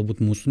kažkada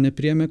galbūt mūsų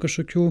nepriėmė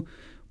kažkokių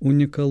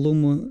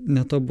unikalumų,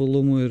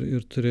 netobulumų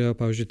ir turėjo,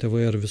 pavyzdžiui, tėvai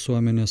ar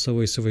visuomenė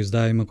savo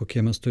įsivaizdavimą,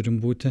 kokie mes turim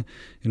būti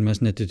ir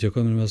mes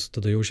netitikom ir mes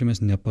tada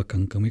jaučiamės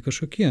nepakankamai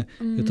kažkokie.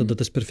 Ir tada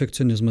tas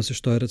perfekcionizmas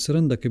iš to ir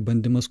atsiranda, kaip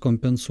bandymas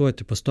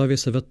kompensuoti, pastoviai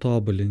save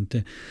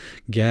tobulinti,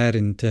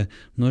 gerinti,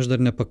 aš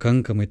dar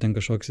nepakankamai ten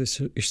kažkoks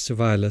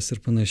išsivalęs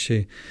ir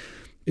panašiai.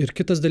 Ir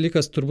kitas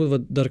dalykas,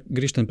 turbūt dar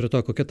grįžtant prie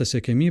to, kokia ta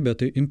siekiamybė,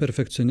 tai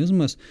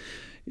imperfekcionizmas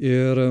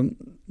ir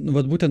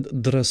būtent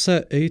drąsa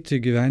eiti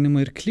į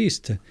gyvenimą ir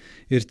klysti,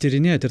 ir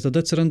tyrinėti. Ir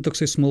tada atsiranda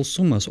toksai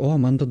smalsumas,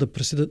 man tada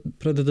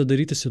pradeda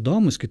darytis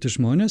įdomus kiti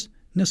žmonės,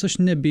 nes aš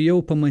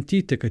nebijau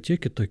pamatyti, kad jie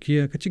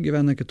kitokie, kad jie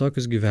gyvena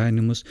kitokius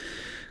gyvenimus,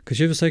 kad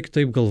jie visai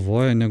kitaip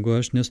galvoja negu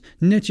aš, nes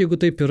net jeigu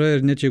taip yra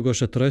ir net jeigu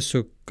aš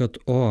atrasiu,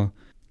 kad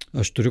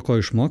aš turiu ko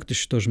išmokti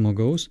šito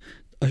žmogaus,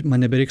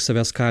 man nebereiks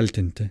savęs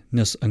kaltinti,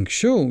 nes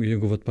anksčiau,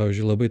 jeigu,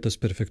 pavyzdžiui, labai tas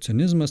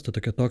perfekcionizmas, ta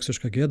tokia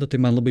toksiška gėda, tai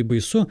man labai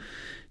baisu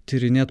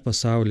tyrinėti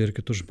pasaulį ir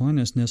kitus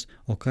žmonės, nes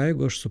ką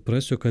jeigu aš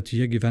suprasiu, kad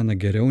jie gyvena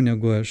geriau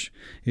negu aš,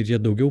 ir jie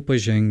daugiau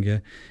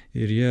pažengia,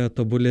 ir jie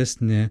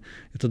tobulesni,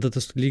 ir tada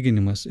tas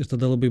lyginimas, ir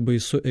tada labai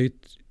baisu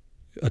eiti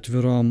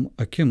atvirom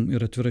akim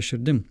ir atvira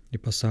širdim į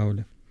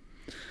pasaulį.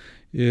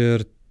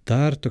 Ir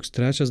dar toks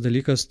trečias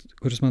dalykas,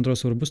 kuris man atrodo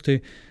svarbus,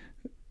 tai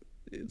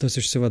tas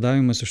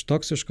išsivadavimas iš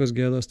toksiškos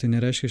gėdos, tai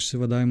nereiškia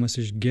išsivadavimas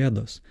iš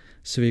gėdos.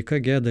 Sveika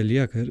gėda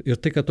lieka. Ir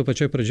tai, kad tu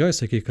pačioj pradžioj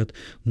sakai, kad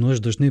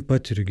aš dažnai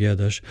patiriu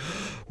gėdą,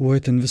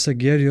 ten visą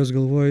gėrijos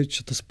galvoju,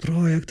 čia tas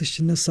projektas,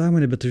 čia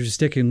nesąmonė, bet aš vis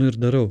tiek einu ir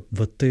darau.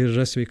 Tai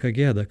yra sveika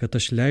gėda, kad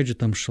aš leidžiu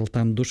tam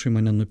šaltam dušui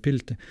mane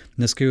nupilti.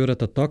 Nes kai yra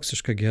ta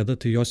toksiška gėda,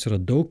 tai jos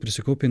yra daug,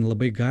 prisikaupia,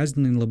 labai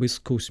gąsdina, labai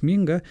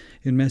skausminga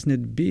ir mes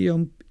net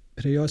bijom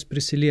prie jos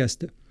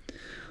prisiliesti.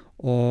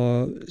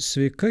 O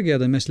sveika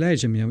gėda mes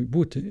leidžiam ją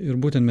būti. Ir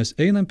būtent mes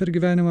einam per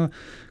gyvenimą,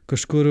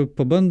 kažkur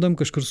pabandom,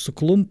 kažkur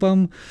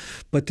suklumpam,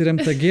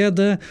 patiriam tą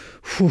gėdą,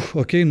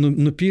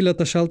 nupylė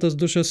tas šaltas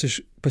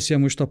dušas,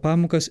 pasiemu iš to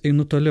pamokas,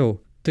 einu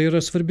toliau. Tai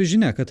yra svarbi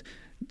žinia, kad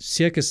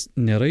siekis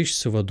nėra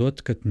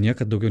išsivaduoti, kad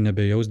niekad daugiau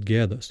nebejaust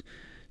gėdos.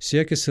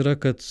 Siekis yra,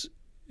 kad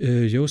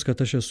jaus, kad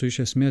aš esu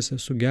iš esmės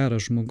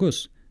geras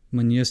žmogus,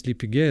 manyje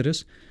slypi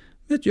gėris,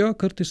 bet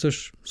kartais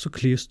aš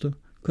suklystu.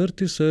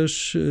 Kartais aš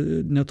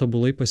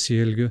netobulai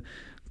pasielgiu,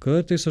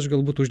 kartais aš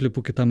galbūt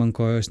užlipu kitam ant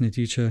kojos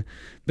netyčia,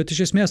 bet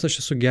iš esmės aš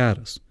esu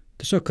geras.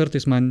 Tiesiog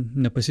kartais man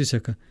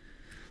nepasiseka.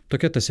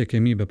 Tokia ta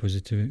siekiamybė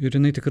pozityvi ir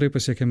jinai tikrai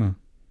pasiekiama.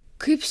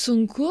 Kaip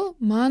sunku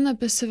man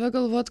apie save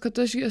galvot, kad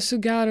aš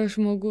esu geras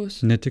žmogus.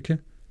 Netiki?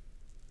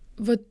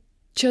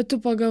 Čia tu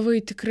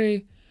pagavai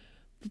tikrai.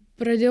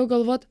 Pradėjau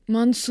galvot,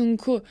 man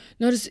sunku,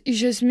 nors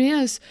iš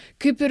esmės,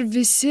 kaip ir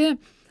visi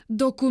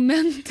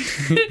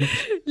dokumentai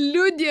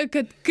liudija,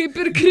 kad kaip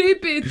ir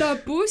kreipia į tą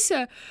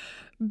pusę,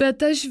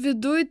 bet aš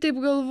viduj taip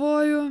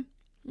galvoju,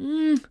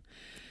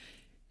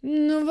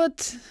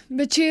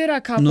 bet čia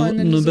yra ką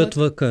paanalizuoti.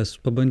 Bet kas,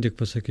 pabandyk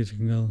pasakyti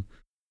gal.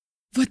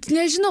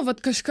 Nežinau,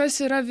 kažkas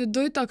yra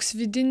viduj toks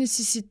vidinis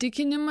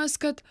įsitikinimas,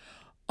 kad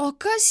o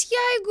kas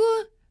jeigu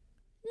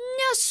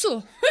nesu?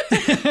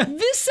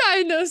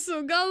 Visai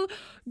nesu.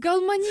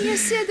 Gal manyje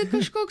sėdi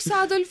kažkoks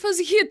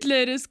Adolfas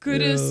Hitleris,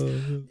 kuris...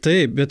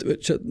 Taip, bet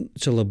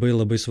čia labai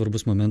labai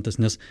svarbus momentas,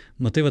 nes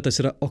matai, va tas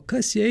yra, o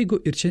kas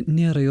jeigu, ir čia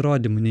nėra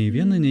įrodymų nei į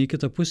vieną, nei į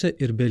kitą pusę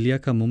ir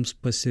belieka mums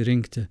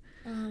pasirinkti.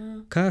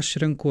 Ką aš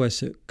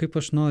renkuosi, kaip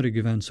aš noriu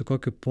gyventi, su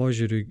kokiu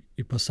požiūriu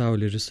į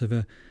pasaulį ir į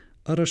save.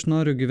 Ar aš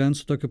noriu gyventi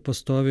su tokiu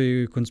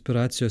pastoviai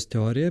konspiracijos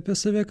teorija apie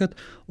save, kad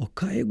o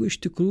ką jeigu iš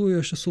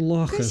tikrųjų aš esu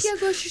lochas? Kas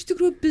jeigu aš iš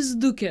tikrųjų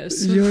pizdukė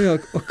esu? Jo,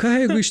 o ką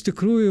jeigu iš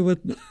tikrųjų, va,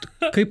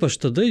 kaip aš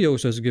tada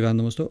jausiuosi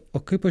gyvendamas,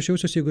 o kaip aš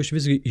jausiuosi, jeigu aš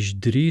visgi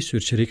išdrįsiu,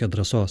 ir čia reikia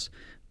drąsos,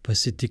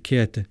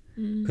 pasitikėti,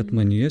 kad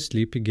manyje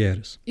slypi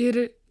gėris.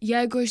 Ir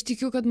jeigu aš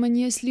tikiu, kad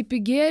manyje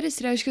slypi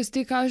gėris, reiškia,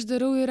 tai, ką aš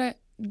darau, yra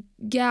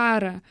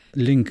gera.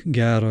 Link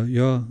gero,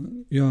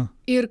 jo.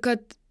 Ir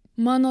kad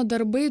mano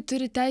darbai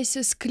turi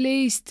teisę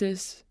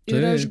skleistis.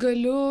 Ir aš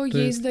galiu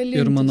jais dalintis.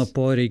 Ir mano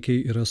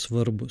poreikiai yra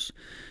svarbus.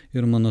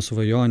 Ir mano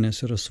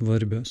svajonės yra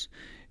svarbios.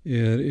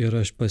 Ir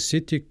aš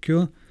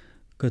pasitikiu,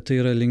 kad tai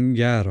yra link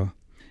gero.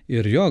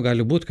 Ir jo,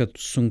 gali būti, kad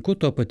sunku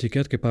to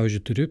patikėti, kaip,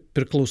 pavyzdžiui, turi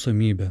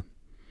priklausomybę.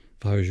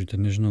 Pavyzdžiui,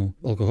 ten, nežinau,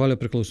 alkoholio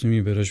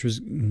priklausomybė ir aš vis,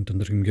 ten,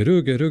 tarkim,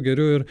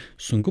 geriu ir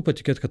sunku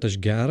patikėti, kad aš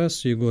geras,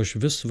 jeigu aš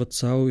vis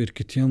savo ir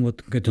kitiem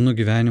gadinu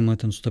gyvenimą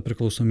ten su ta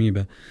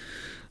priklausomybė.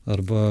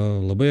 Arba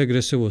labai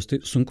agresyvus. Tai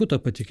sunku tą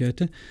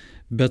patikėti,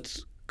 bet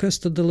kas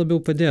tada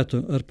labiau padėtų?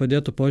 Ar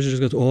padėtų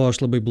požiūris, kad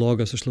aš labai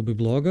blogas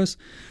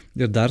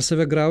ir dar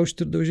save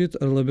graužti ir daužyti,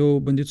 ar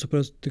labiau bandyti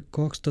suprasti,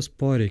 koks tas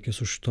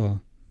poreikis už to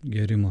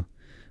gerimo,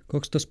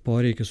 koks tas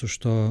poreikis už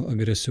to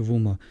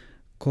agresyvumo,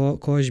 ko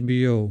aš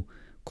bijau,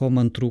 ko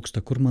man trūksta,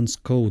 kur man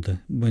skauda.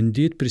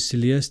 Bandyti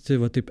prisiliesti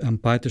va taip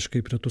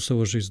empatiškai prie tų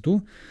savo žaizdų,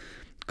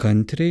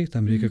 kantriai,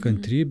 tam reikia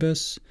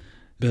kantrybės,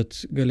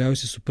 bet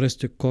galiausiai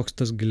suprasti, koks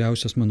tas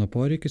giliausias mano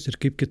poreikis ir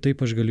kaip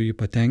kitaip aš galiu jį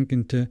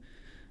patenkinti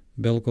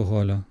be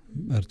alkoholio,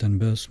 ar ten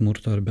be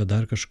smurto, ar be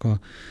dar kažko,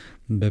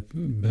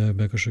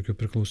 be kažkokių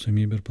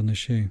priklausomybių ir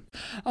panašiai.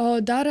 O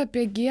dar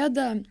apie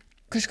gėdą,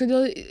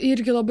 kažkodėl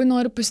irgi labai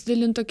noriu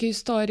pasidalinti tokią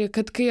istoriją,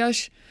 kad kai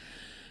aš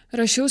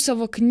rašiau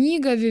savo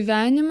knygą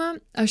Vivenimą,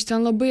 aš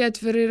ten labai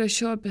atvirai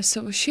rašiau apie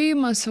savo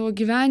šeimą, savo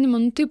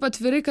gyvenimą, taip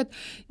atvirai, kad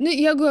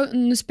jeigu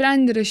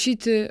nusprendi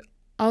rašyti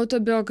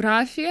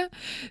autobiografiją,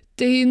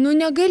 tai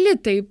negali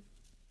taip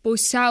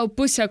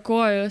pusę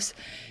kojos.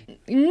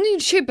 Ir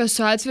šiaip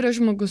esu atviras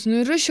žmogus,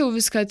 ir rašiau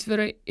viską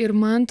atvirai. Ir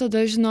man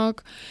tada,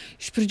 žinok,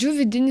 iš pradžių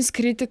vidinis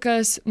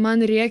kritikas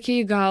man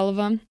rėkė į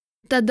galvą.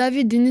 Tada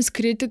vidinis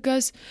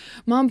kritikas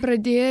man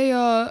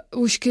pradėjo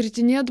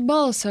užkirtinėti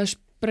balsą. Aš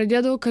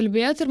pradėdavau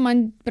kalbėti ir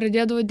man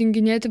pradėdavo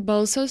dinginėti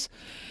balsas.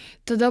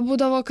 Tada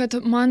būdavo, kad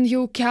man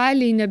jau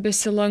keliai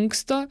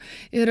nebesilanksto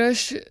ir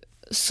aš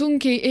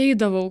sunkiai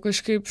eidavau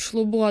kažkaip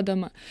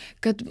šlubuodama.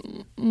 Kad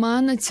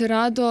man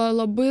atsirado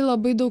labai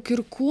labai daug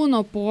ir kūno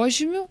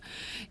požymių,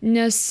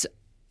 nes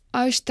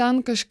aš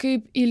ten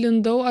kažkaip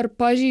įlindau ar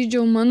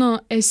pažeidžiau mano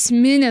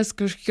esminės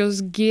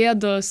kažkokios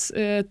gėdos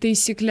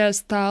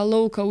taisyklės, tą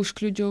lauką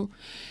užkliudžiau.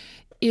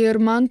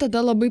 Ir man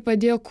tada labai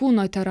padėjo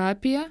kūno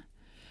terapija.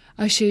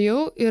 Aš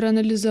ėjau ir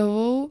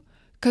analizavau,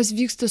 kas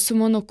vyksta su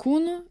mano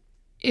kūnu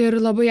ir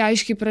labai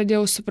aiškiai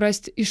pradėjau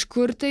suprasti, iš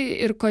kur tai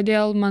ir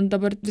kodėl man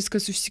dabar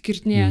viskas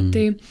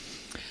užsikirtinėja.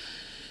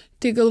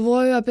 Tai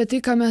galvoju apie tai,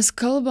 ką mes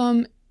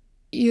kalbam,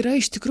 yra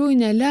iš tikrųjų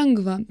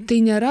nelengva. Tai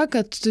nėra,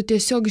 kad tu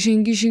tiesiog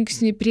žengi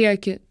žingsnį į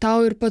priekį.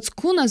 Tau ir pats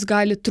kūnas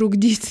gali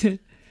trukdyti.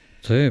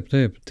 Taip,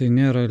 tai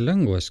nėra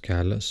lengvas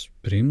kelias.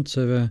 Priimti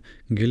save,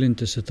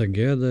 gilintis į tą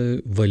gėdą,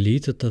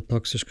 valyti tą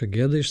toksišką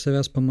gėdą iš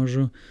savęs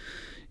pamažu.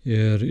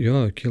 Ir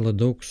kyla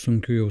daug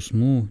sunkių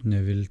jausmų,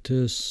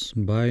 neviltis,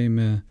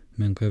 baimė,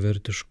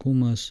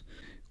 menkavertiškumas.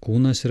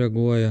 Kūnas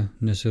reaguoja,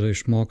 nes yra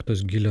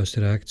išmoktos gilios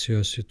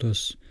reakcijos į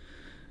tuos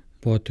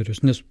potyrius.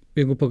 Nes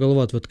jeigu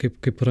pagalvot,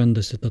 kaip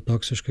randasi ta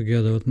toksiška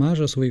gėda,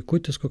 mažas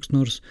vaikutis koks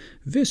nors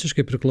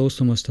visiškai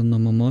priklausomas ten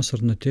nuo mamos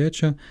ar nuo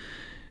tėčio,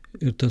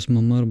 ir tas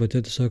mama arba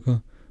tėtis sako,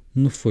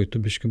 fui, tu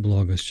biški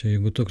blogas čia,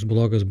 jeigu toks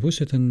blogas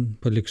būsi, ten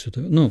paliksiu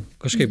tave.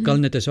 Kažkaip, gal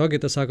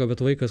netiesiogiai tą sako,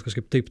 bet vaikas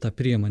kažkaip taip tą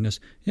priima,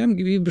 nes jam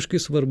gyvybiškai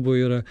svarbu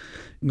yra,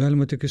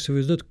 galima tik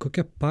įsivaizduoti,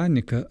 kokia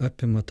panika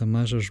apima tą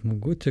mažą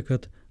žmogutį,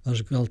 kad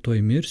aš gal tuoj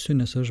mirsiu,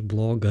 nes aš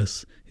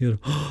blogas. Ir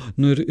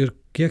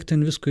kiek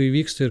ten visko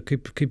įvyksta, ir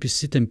kaip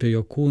įsitempia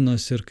jo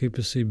kūnas, ir kaip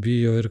jisai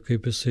bijo, ir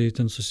kaip jisai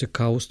ten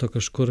susikausto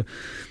kažkur.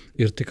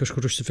 Ir tai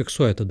kažkur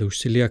užsifiksuoja, tada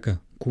užsilieka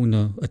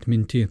kūno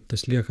atminty,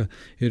 tas lieka.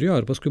 Ir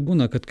paskui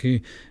būna, kad kai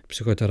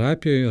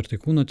psichoterapijoje, ar tai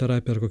kūno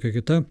terapija, ar kokia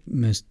kita,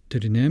 mes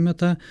tyrinėjame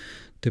tą,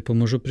 tai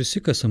pamažu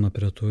prisikasama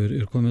prie tų.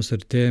 Ir kuo mes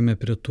artėjame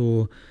prie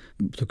tų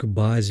tokių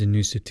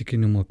bazinių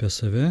įsitikinimų apie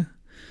save,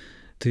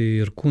 tai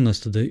ir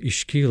kūnas tada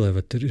iškyla,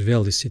 ir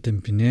vėl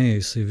įsitempinėja,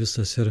 jisai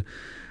visas ir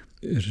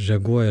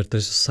reaguoja, ir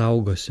tarsi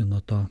saugosi nuo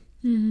to.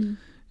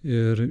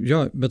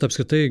 Bet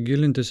apskritai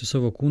gilintis į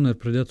savo kūną ir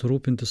pradėti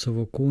rūpinti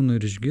savo kūną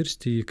ir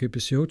išgirsti jį, kaip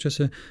jis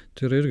jaučiasi,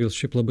 tai yra irgi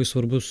šiaip labai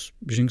svarbus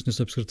žingsnis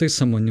apskritai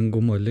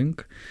sąmoningumo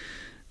link,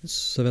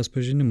 savęs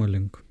pažinimo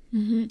link.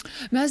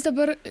 Mes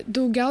dabar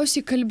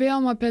daugiausiai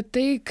kalbėjom apie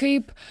tai,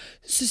 kaip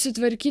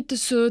susitvarkyti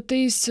su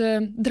tais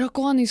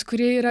drakonais,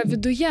 kurie yra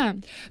viduje,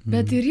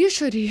 bet ir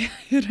išorėje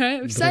yra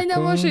visai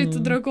nemažai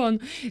tų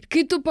drakonų.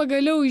 Kai tu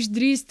pagaliau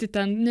išdrįsti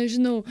ten,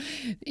 nežinau,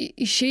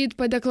 išeit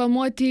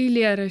padeklamuoti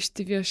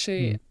eilėraštį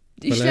viešai,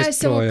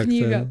 išleisti savo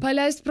knygą,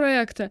 paleisti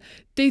projektą,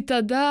 tai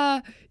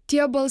tada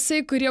tie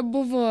balsai, kurie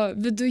buvo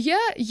viduje,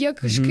 jie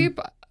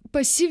kažkaip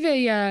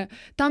pasiveja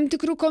tam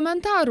tikrų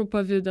komentarų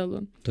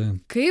pavidalu.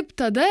 Kaip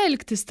tada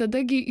elgtis,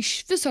 tadagi iš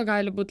viso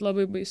gali būti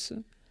labai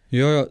baisu.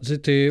 Jo,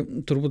 tai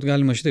turbūt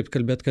galima šitaip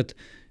kalbėti, kad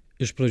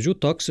iš pradžių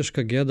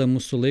toksiška gėda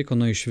mūsų laiko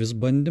nuo išvis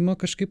bandymo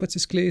kažkaip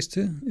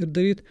atsiskleisti ir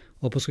daryti,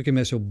 o paskui, kai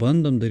mes jau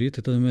bandom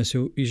daryti, tada mes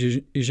jau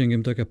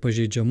įžengėm tokią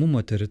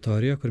pažeidžiamumo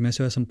teritoriją, kur mes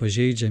jau esam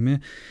pažeidžiami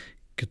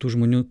kitų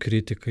žmonių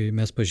kritikai,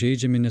 mes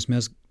pažeidžiami, nes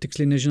mes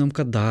tiksliai nežinom,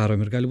 ką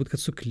darom ir gali būti,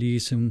 kad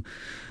suklysim.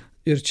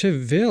 Ir čia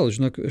vėl,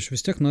 žinok, aš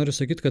vis tiek noriu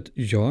sakyti, kad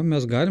jo,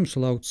 mes galim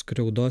sulaukti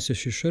skriaudos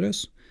iš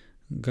išorės,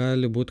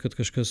 gali būti, kad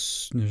kažkas,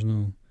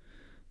 nežinau,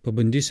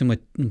 pabandysim,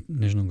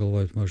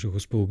 galvojant,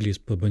 mažukus paauglys,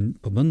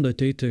 pabando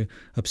ateiti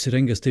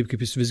apsirengęs taip,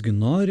 kaip jis visgi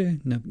nori,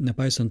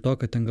 nepaisant to,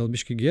 kad ten gal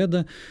biški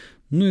gėda,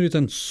 ir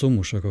ten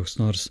sumuša koks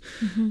nors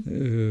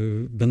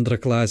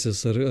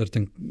bendraklasis ar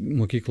ten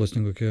mokyklos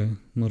kokie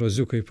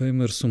moroziukai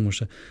paima ir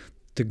sumuša.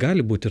 Tai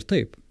gali būti ir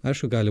taip.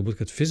 Aišku, gali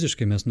būti, kad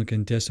fiziškai mes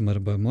nukentėsim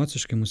arba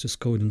emociškai mus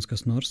įskaudins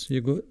kas nors,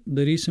 jeigu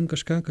darysim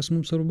kažką, kas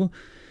mums svarbu,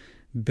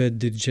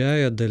 bet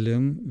didžiąja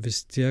dalim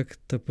vis tiek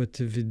ta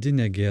pati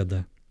vidinė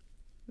gėda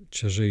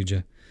čia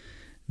žaidžia.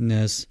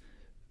 Nes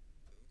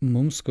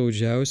mums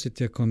skaudžiausi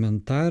tie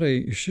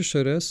komentarai iš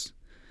išorės,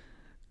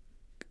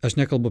 aš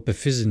nekalbu apie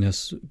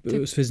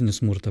fizinį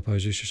smurtą,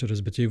 pavyzdžiui, iš išorės,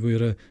 bet jeigu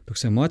yra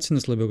toks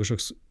emocinis, labiau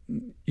kažkoks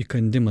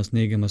įkandimas,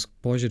 neigiamas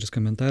požiūris,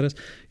 komentaras,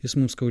 jis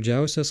mums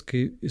skaudžiausias,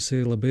 kai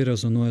jisai labai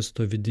rezonuoja su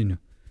to vidiniu.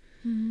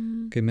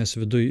 Kai mes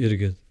viduj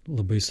irgi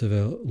labai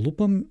save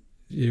lupam,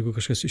 jeigu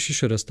kažkas iš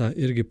išorės tą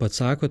irgi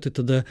pats sako, tai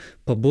tada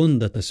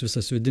pabunda tas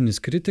visas vidinis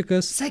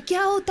kritikas.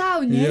 Sakiau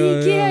tau,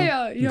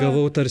 nereikėjo.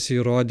 Gavau tarsi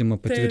įrodymą,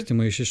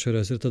 patvirtimą iš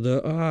išorės ir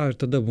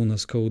tada būna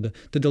skauda.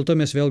 Tai dėl to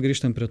mes vėl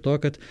grįžtam prie to,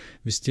 kad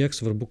vis tiek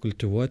svarbu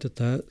kultivuoti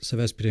tą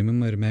savęs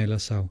priėmimą ir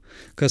meilę savo.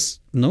 Kas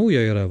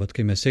naujo yra,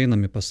 kai mes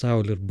einam į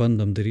pasaulį ir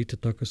bandom daryti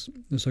tokius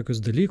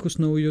visokius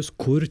dalykus naujus,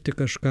 kurti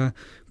kažką,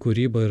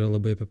 kūryba yra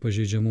labai apie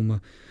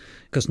pažeidžiamumą.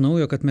 Kas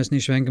naujo, kad mes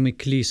neišvengiamai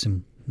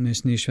klysim.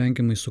 Mes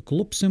neišvengiamai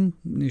suklupsim,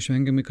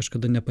 neišvengiamai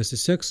kažkada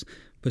nepasiseks,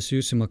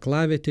 pasijusim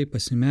aklavietėj,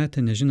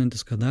 pasimetę,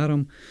 nežinantis, ką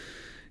darom.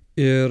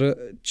 Ir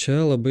čia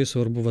labai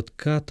svarbu,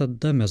 ką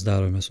tada mes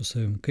darome su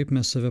savim, kaip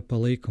mes save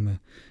palaikome.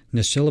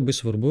 Nes čia labai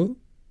svarbu,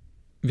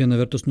 viena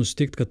vertus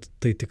nusiteikti, kad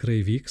tai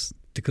tikrai vyks,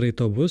 tikrai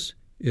to bus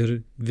ir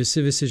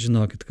visi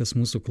žinokit, kas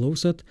mūsų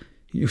klausot,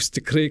 jūs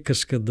tikrai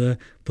kažkada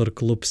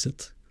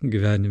parklupsit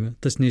gyvenime.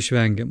 Tas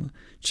neišvengiama.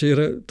 Čia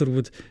yra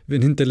turbūt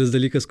vienintelis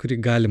dalykas, kurį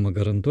galima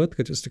garantuoti,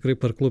 kad jūs tikrai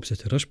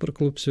parklupsit. Ir aš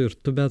parklupsiu, ir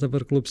tu, Beata,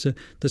 parklupsi.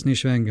 Tas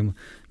neišvengiama.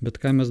 Bet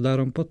ką mes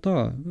darom po to?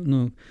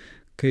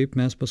 Kaip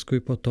mes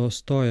paskui po to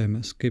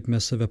stojamės? Kaip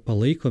mes save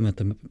palaikome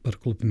tame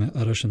parklupime?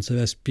 Ar aš ant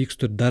savęs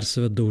pykstu ir dar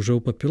save daužau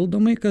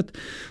papildomai, kad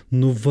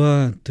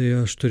tai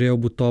aš turėjau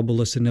būti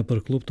tobulas ir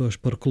neparklupti,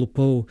 aš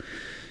parklupau.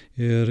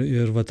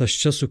 Ir aš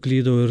čia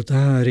suklydau ir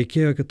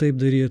reikėjo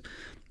kitaip daryti.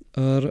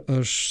 Ar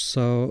aš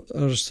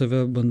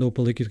save bandau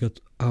palaikyti,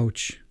 kad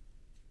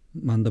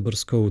man dabar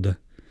skauda.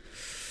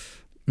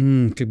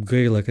 Kaip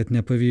gaila, kad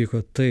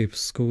nepavyko. Taip,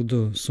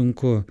 skaudu,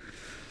 sunku.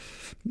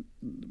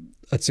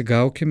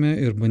 Atsigaukime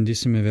ir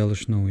bandysime vėl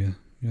iš naujo.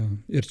 Jo.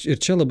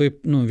 Ir čia labai,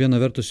 viena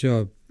vertus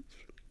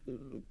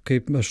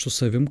kaip aš su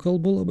savim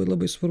kalbu, labai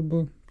labai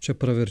svarbu. Čia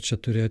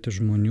praverčia turėti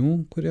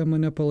žmonių, kurie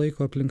mane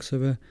palaiko aplink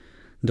save.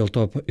 Dėl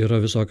to yra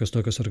visokios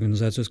tokios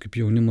organizacijos kaip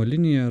Jaunimo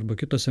linija arba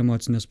kitos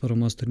emocinės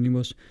paramos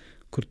tarnybos,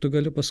 kur tu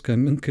gali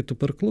paskambinti, kai tu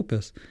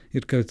parklupęs.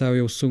 Ir kai tau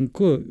jau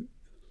sunku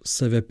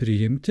save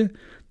priimti,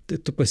 tai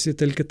tu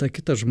pasitelki tą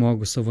kitą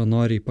žmogų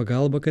savanoriai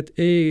pagalbą, kad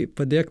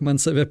padėk man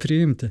save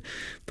priimti,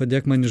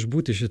 padėk man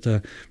išbūti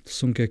šitą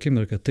sunkią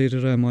akimirką. Tai ir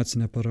yra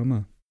emocinė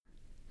parama.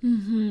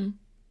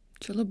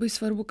 Čia labai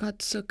svarbu, ką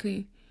tu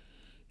sakai.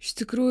 Iš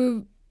tikrųjų,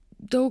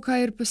 daug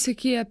ką ir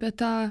pasakė apie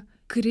tą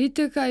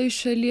kritiką iš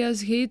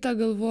šalies, heitą,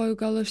 galvoju,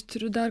 gal aš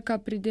turiu dar ką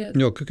pridėti.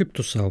 Jo, kaip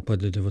tu savo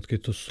padedi, kai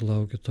tu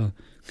sulauki to,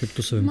 kaip tu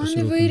savim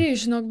pasirūpini? Man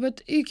įvairiai, žinok,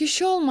 bet iki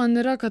šiol man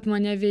yra, kad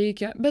mane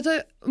veikia. Bet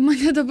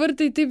mane dabar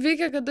tai taip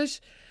veikia, kad aš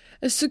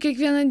esu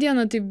kiekvieną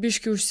dieną taip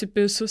biški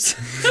užsipisus.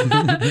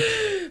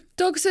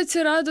 Toks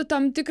atsirado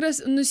tam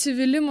tikras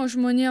nusivylimo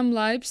žmonėm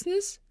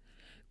laipsnis,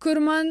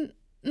 kur man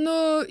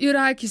ir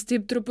akys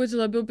taip truputį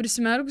labiau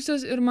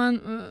prisimerkusios ir man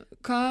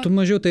ką... Tu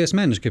mažiau tai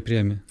asmeniškai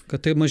priemi,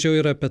 kad tai mažiau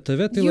yra apie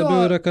tave, tai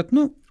labiau yra, kad,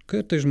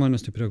 kai tai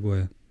žmonės taip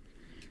reaguoja.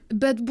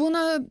 Bet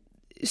būna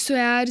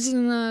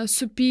suerzina,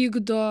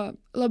 supykdo,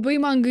 labai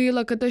man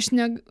gaila, kad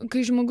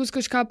kai žmogus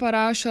kažką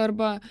parašo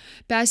arba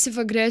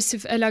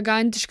passive-aggressive,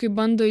 elegantiškai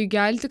bando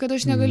įgelti, kad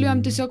aš negaliu jam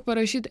tiesiog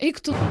parašyti,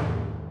 eik tu.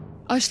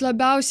 Aš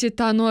labiausiai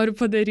tą noriu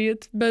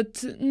padaryti,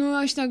 bet,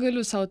 aš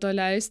negaliu savo to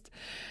leisti.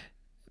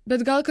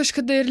 bet gal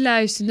kažkada ir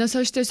leisiu, nes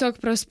aš tiesiog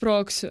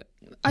prasproksiu.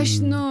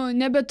 Aš,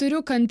 nebeturiu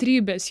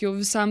kantrybės jau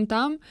visam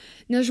tam,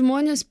 nes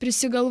žmonės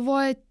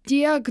prisigalvoja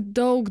tiek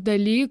daug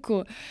dalykų,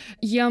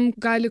 jiem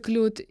gali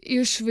kliūti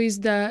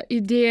išvaizda,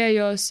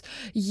 idėjos,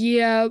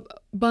 jie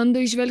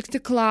bando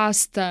įžvelgti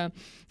klastą,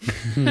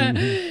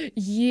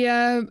 jie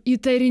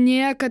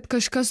įtarinėja, kad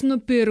kažkas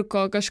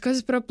nupirko,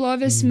 kažkas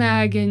praplovė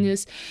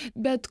smegenis,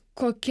 bet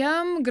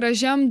kokiam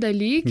gražiam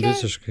dalykė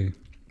Visiškai.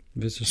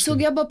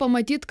 sugeba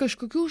pamatyti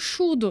kažkokių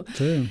šūdų.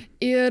 Taip.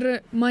 Ir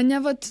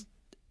mane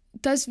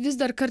tas vis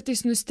dar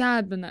kartais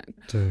nustebina.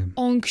 Taip.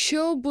 O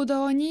anksčiau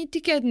būdavo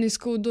neįtikėtinai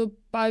skaudu.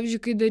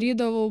 Pavyzdžiui, kai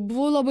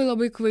buvau labai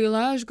labai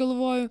kvaila, aš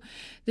galvoju,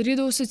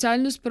 darydavau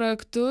socialinius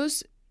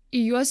projektus,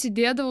 į juos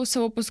įdėdavau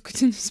savo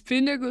paskutinius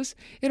pinigus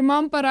ir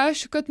man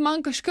parašė, kad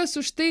man kažkas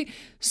už tai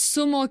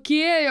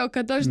sumokėjo,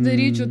 kad aš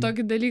daryčiau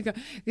tokį dalyką.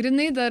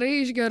 Grinai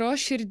darai iš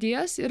geros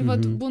širdies ir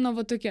būna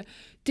tokie.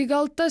 Tai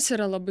gal tas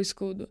yra labai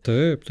skaudu.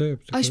 Taip.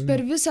 Tikrai. Aš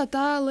per visą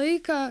tą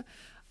laiką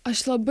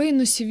aš labai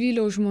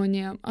nusivyliau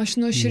žmonėm, aš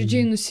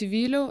nuoširdžiai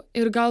nusivyliau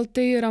ir gal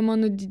tai yra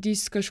mano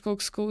didysis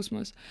kažkoks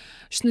skausmas.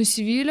 Aš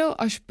nusivyliau,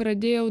 aš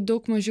pradėjau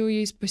daug mažiau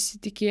jais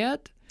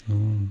pasitikėti,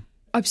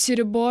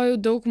 apsiribojau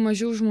daug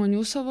mažiau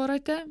žmonių savo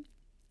rate,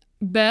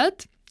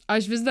 bet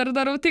aš vis dar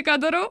darau tai, ką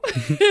darau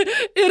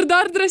ir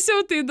dar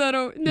drąsiau tai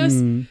darau, nes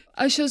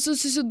aš esu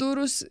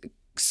susidūrus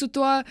su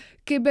tuo,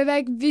 kai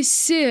beveik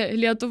visi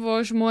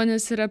Lietuvos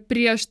žmonės yra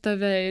prieš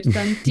tave ir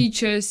ten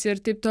tyčiojasi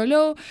ir taip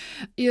toliau.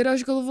 Ir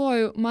aš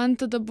galvoju, man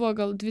tada buvo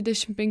gal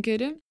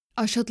 25,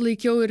 aš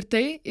atlaikiau ir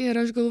tai ir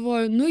aš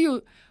galvoju, jau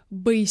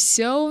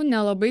baisiau,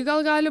 nelabai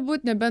gal gali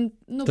būti, nebent...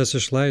 Tas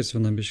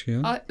išlaisvina biškį,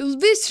 jo?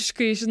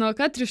 Visiškai,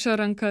 žinok, atriša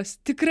rankas,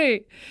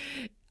 tikrai.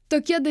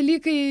 Tokie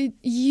dalykai,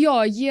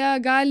 jie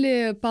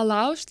gali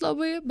palaužti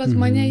labai, bet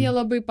mane jie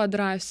labai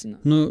padrąsino.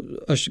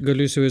 Aš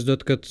galiu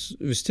įsivaizduoti, kad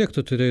vis tiek tu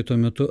turėjai tuo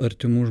metu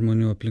artimų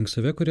žmonių aplink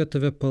save, kurie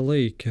tave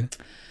palaikė.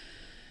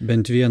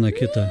 Bent vieną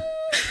kitą.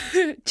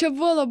 Čia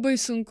buvo labai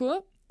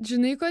sunku.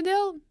 Žinai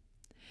kodėl?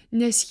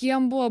 Nes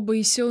jiem buvo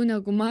baisiau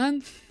negu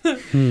man.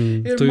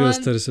 Tu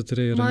juos tarsi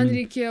turėjai man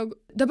reikėjo...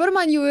 Dabar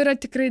man jau yra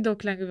tikrai daug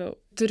lengviau.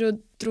 Turiu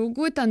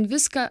draugų, ten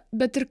viską,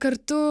 bet ir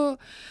kartu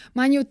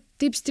man jau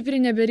taip stipriai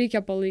nebereikia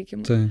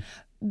palaikymų. Tai.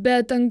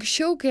 Bet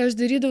anksčiau, kai aš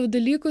darydavau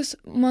dalykus,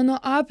 mano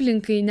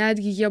aplinkai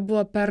netgi jie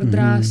buvo per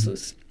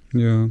drąsūs.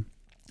 Jo.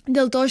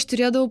 Dėl to aš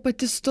turėdavau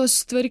pati su to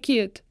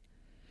sutvarkyti.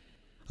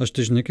 Aš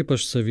tai žinai, kaip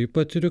aš savį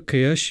patiriu,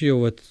 kai aš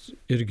jau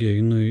irgi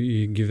einu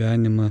į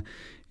gyvenimą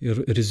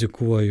ir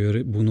rizikuoju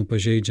ir būnu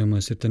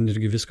pažeidžiamas ir ten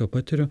irgi viską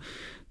patiriu,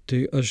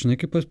 tai aš žinai,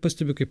 kaip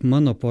pastebiu, kaip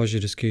mano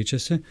požiūris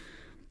keičiasi.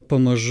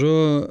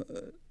 Pamažu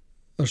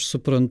aš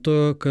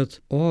suprantu, kad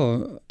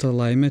ta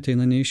laimė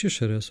ateina ne iš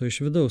išorės, o iš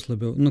vidaus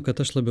labiau.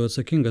 Kad aš labiau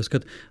atsakingas,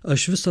 kad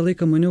aš visą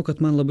laiką maniau,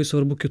 kad man labai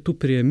svarbu kitų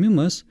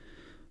priėmimas,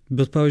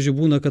 bet, pavyzdžiui,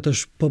 būna, kad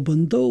aš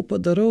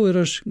padarau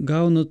ir aš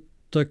gaunu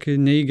tokį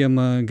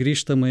neigiamą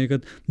grįžtamą,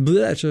 kad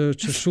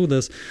čia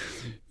šūdas.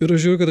 Ir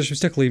aš žiūriu, kad aš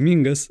vis tiek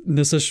laimingas,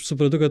 nes aš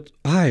supratau, kad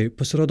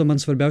pasirodo, man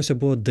svarbiausia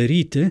buvo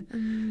daryti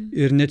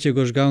ir net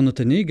jeigu aš gaunu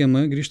tą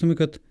neigiamą grįžtamą,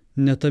 kad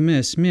ne tame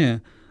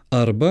esmė.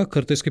 Arba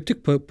kartais kaip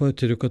tik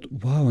patiriu, kad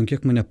ant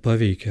kiek mane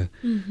paveikia.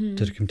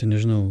 Tarkim, tai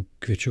nežinau,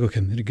 kviečiu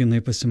kokią merginą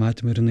į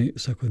pasimatymą ir jinai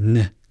sako,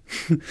 ne.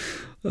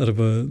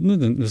 Arba,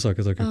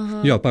 visokio tokio.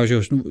 Jo, pavyzdžiui,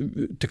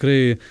 aš tikrai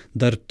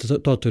dar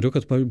to turiu,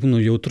 kad būnu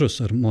jautrus,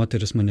 ar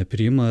moteris mane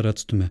priima ar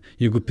atstumia.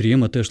 Jeigu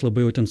priima, tai aš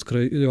labai jau ten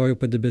skrajoju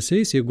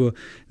padebesiais, jeigu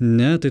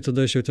ne, tai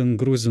tada aš jau ten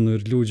grūzinu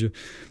ir liūdžiu.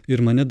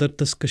 Ir mane dar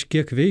tas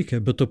kažkiek veikia,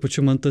 bet tuo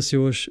pačiu man tas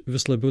jau aš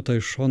vis labiau tą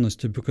iš šono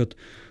stebiu, kad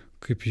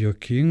kaip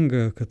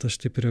juokinga, kad aš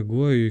taip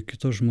reaguoju į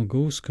kito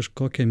žmogaus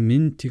kažkokią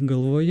mintį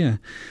galvoje.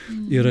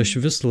 Ir aš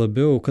vis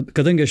labiau,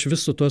 kadangi aš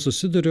vis su tuo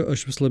susiduriu,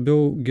 aš vis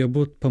labiau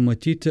gebu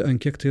pamatyti, ant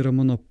kiek tai yra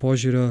mano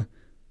požiūrio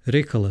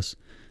reikalas.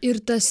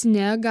 Ir tas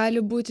gali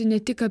būti ne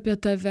tik apie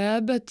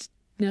tave, bet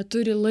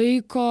neturi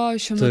laiko,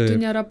 šiuo metu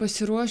nėra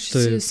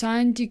pasiruošusi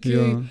santykiui.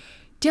 Jo.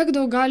 Tiek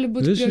daug gali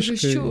būti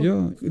priežasčių. Jo.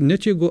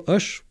 Net jeigu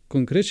aš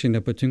konkrečiai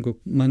nepatinku,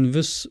 man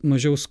vis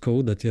mažiau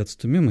skauda tie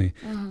atstumimai.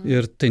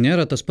 Ir tai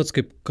nėra tas pats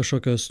kaip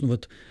kažkokios,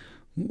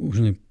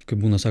 žinai,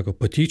 kaip būna, sako,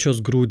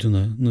 patyčios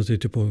grūdina. Tai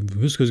tipo,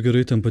 viskas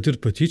gerai, ten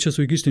patirti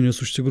patyčias vaikystėje, nes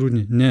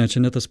užsigrūdini. Ne,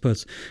 čia ne tas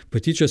pats.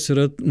 Patyčios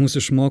yra,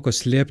 mūsų išmoko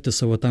slėpti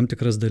savo tam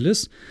tikras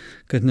dalis,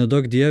 kad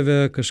nedaug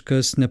dieve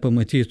kažkas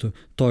nepamatytų.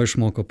 To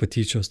išmoko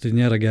patyčios, tai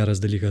nėra geras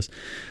dalykas.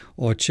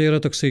 O čia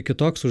yra toksai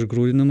kitoks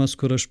užgrūdinimas,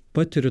 kur aš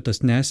patiriu tas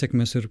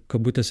nesėkmes ir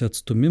kabutėse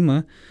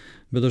atstumimą,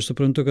 bet aš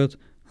suprantu,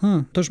 kad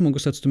tas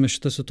žmogus atstumė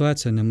šitą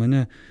situaciją, ne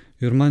mane.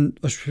 Ir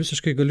aš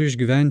visiškai galiu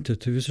išgyventi,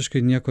 tai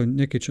visiškai nieko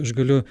nekeičiu. Aš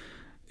galiu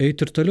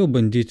eiti ir toliau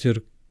bandyti.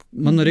 Ir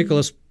mano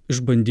reikalas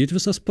išbandyti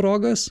visas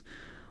progas,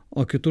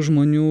 o kitų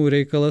žmonių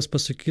reikalas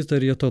pasakyti,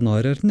 ar jie to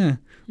nori ar ne.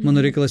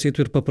 Mano reikalas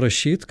eiti ir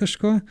paprašyti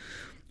kažko,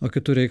 o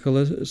kitų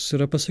reikalas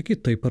yra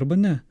pasakyti taip arba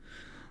ne.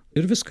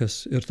 Ir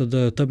viskas. Ir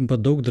tada tampa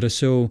daug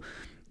drąsiau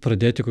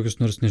pradėti kokius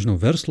nors, nežinau,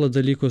 verslo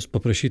dalykus,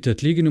 paprašyti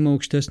atlyginimo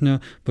aukštesnio,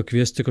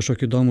 pakviesti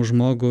kažkokį įdomų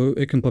žmogų,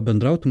 eikim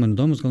pabendrauti, man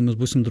įdomus, gal mes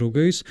būsim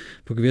draugais,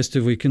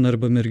 pakviesti vaikiną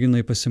arba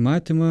merginą į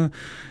pasimatymą,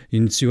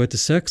 inicijuoti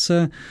seksą,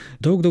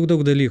 daug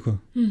dalykų.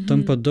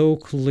 Tampa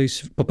daug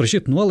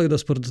paprašyti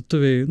nuolaidos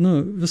parduotuviai,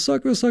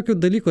 visokių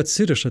dalykų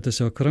atsiriša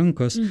tiesiog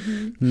rankos,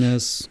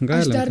 nes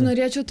galim. Aš dar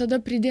norėčiau tada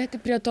pridėti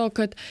prie to,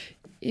 kad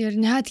ir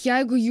net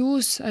jeigu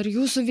jūs ar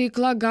jūsų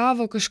veikla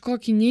gavo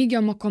kažkokį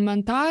neigiamą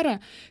komentarą,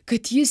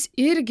 kad jis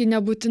irgi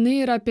nebūtinai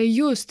yra apie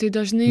jūs, tai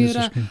dažnai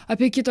yra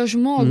apie kitą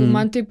žmogų.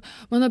 Man taip,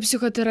 mano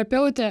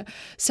psichoterapeutė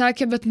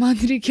sakė, bet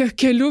man reikėjo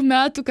kelių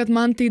metų, kad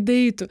man tai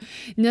daeitų.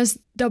 Nes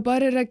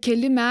dabar yra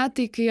keli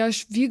metai, kai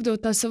aš vykdau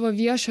tą savo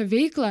viešą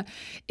veiklą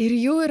ir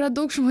jau yra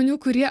daug žmonių,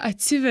 kurie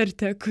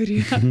atsivertė,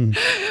 kurie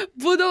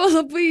būdavo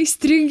labai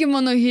įstringi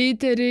mano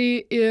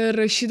heiteriai ir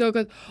rašydavo,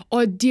 kad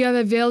o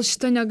Dieve, vėl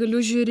šitą negaliu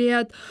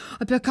žiūrėti,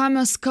 apie ką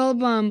mes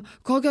kalbam,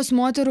 kokios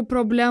moterų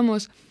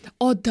problemos.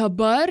 O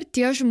dabar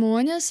tie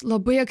žmonės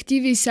labai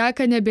aktyviai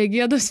seka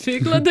Nebegėdos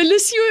veiklą,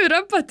 dalis jų yra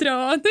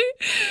patreonai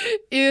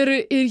ir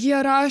jie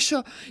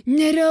rašo,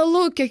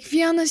 nerealu,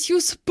 kiekvienas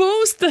jūsų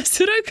postas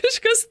yra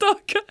kažkas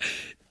tokio.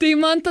 Tai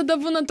man tada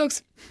būna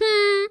toks,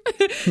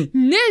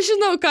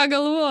 nežinau, ką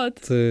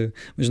galvot. Tai,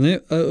 žinai,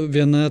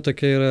 viena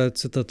tokia yra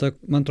citata,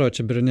 man atrodo,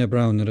 čia Brené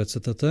Brown yra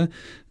citata,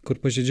 kur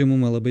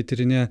pažeidžiamumą labai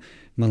tyrinėja,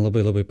 man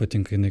labai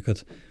patinka jinai,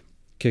 kad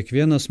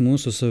kiekvienas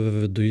mūsų savo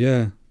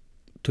viduje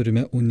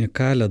turime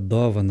unikalią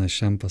dovaną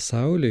šiam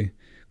pasauliui,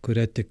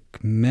 kurią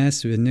tik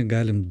mes vieni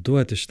galim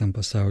duoti šitam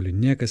pasauliui,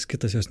 niekas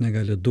kitas jos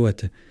negali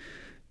duoti.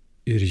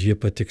 Ir ji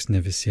patiks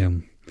ne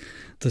visiems.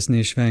 Tas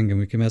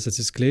neišvengiamai, kai mes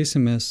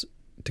atsiskleisimės,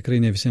 tikrai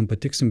ne visiems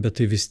patiksim, bet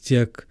tai vis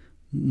tiek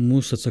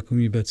mūsų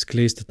atsakomybė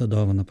atskleisti tą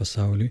dovaną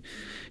pasauliui.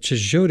 Čia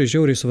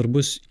žiauriai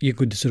svarbus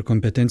įgūdis ir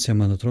kompetencija,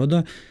 man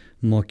atrodo,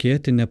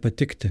 mokėti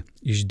nepatikti,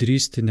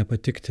 išdrįsti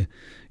nepatikti.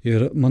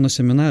 Ir mano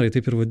seminarai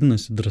taip ir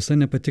vadinasi, drąsa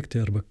nepatikti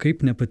arba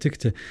kaip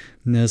nepatikti,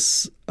 nes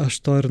aš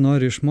to ir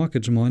noriu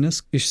išmokyti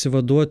žmonės,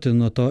 išsivaduoti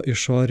nuo to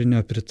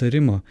išorinio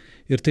pritarimo.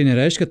 Ir tai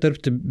nereiškia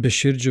tarpti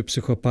beširdžių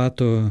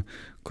psichopatų,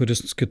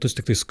 kuris kitus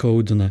tik tai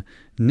skaudina.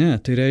 Ne,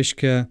 tai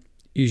reiškia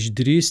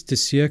išdrįsti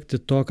siekti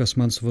to, kas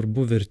man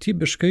svarbu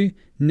vertybiškai,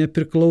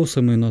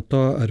 nepriklausomai nuo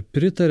to, ar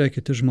pritarė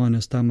kiti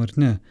žmonės tam ar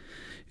ne.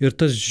 Ir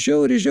tas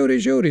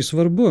žiauriai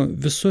svarbu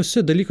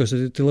visuose dalykuose.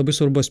 Tai labai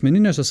svarbu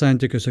asmeniniuose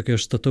santykiuose, kai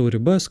aš statau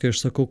ribas, kai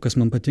aš sakau, kas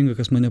man patinka,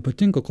 kas man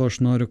nepatinka, ko aš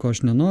noriu, ko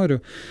aš nenoriu.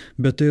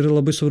 Bet tai yra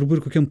labai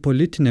svarbu ir kokiam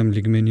politiniam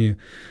lygmenį.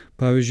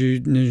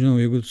 Pavyzdžiui, nežinau,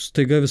 jeigu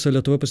staiga visa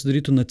Lietuva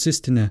pasidarytų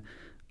nacistinė,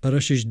 ar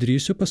aš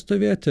išdrįsiu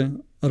pastovėti?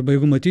 Arba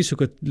jeigu matysiu,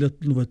 kad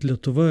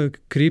Lietuva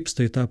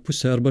krypsta į tą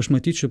pusę, arba aš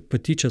matyčiau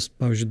patyčias,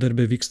 pavyzdžiui,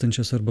 darbę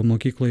vykstančias arba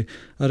mokykloje,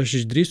 ar aš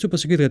išdrįsiu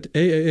pasakyti, kad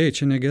ei,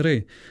 čia negerai.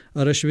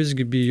 Ar aš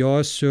visgi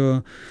bijosiu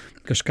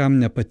kažkam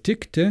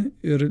nepatikti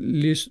ir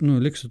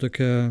liksiu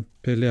tokia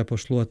pelė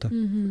pašluota.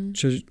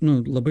 Čia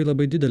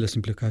labai didelės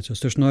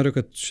implikacijos. Tai aš noriu,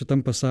 kad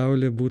šitam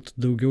pasaulyje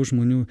būtų daugiau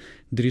žmonių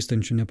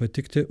drįstančių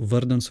nepatikti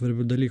vardant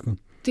svarbių dalykų.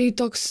 Tai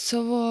toks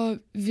savo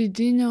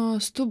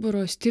vidinio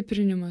stuburo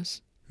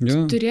stiprinimas.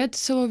 Ja. Turėti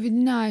savo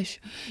vidinę ašį.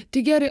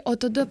 Tai gerai, o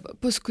tada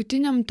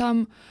paskutiniam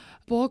tam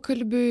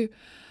pokalbiui,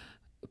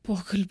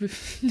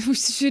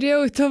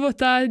 užsižiūrėjau į tavo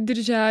tą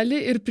dirželį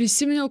ir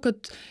prisiminiau,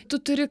 kad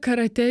tu turi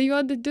karate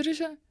juodą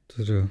diržą.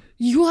 Turiu.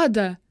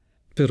 Juodą.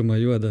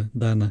 Pirmą juodą,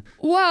 Dana.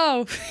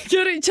 Wow,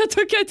 gerai, čia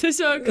tokia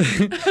tiesiog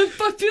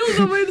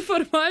papildoma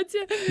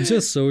informacija.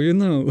 Just so you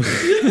know.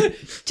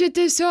 Čia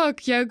tiesiog,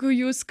 jeigu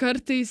jūs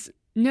kartais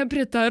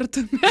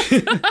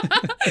nepritartumėte.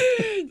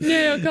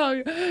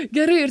 Nejuokauju.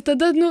 Gerai, ir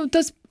tada,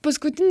 tas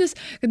paskutinis,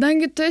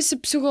 kadangi tu esi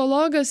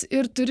psichologas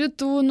ir turi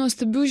tų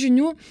nuostabių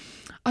žinių,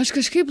 aš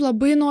kažkaip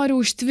labai noriu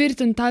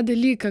užtvirtinti tą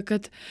dalyką,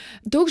 kad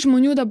daug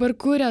žmonių dabar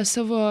kuria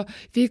savo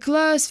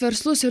veiklas,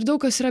 verslus ir daug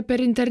kas yra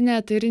per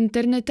internetą. Ir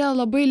internete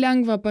labai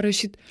lengva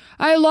parašyti,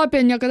 ai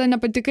Lopė, niekada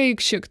nepatikai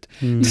įkšikt.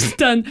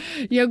 Ten,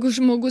 jeigu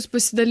žmogus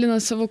pasidalina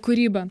savo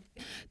kūrybą.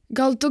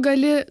 Gal tu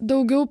gali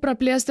daugiau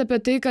praplėsti apie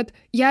tai, kad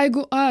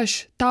jeigu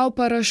aš tau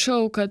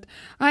parašau, kad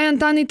ai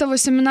Antanai, tavo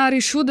seminarai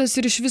šūdas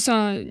ir iš viso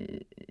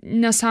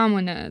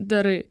nesąmonę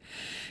darai.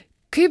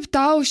 Kaip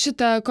tau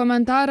šitą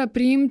komentarą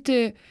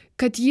priimti,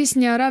 kad jis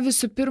nėra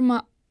visų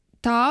pirma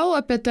tau,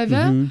 apie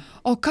tave,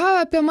 o ką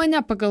apie mane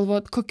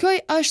pagalvot,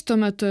 kokioj aš tuo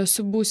metu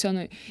esu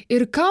būsenoj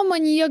ir ką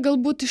manyje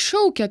galbūt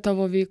iššaukia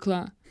tavo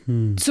veikla.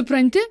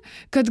 Supranti,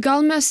 kad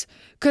gal mes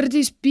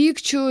kartais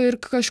pykčių ir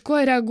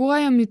kažkuo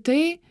reaguojam į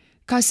tai,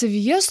 ką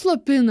savyje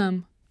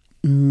slopinam?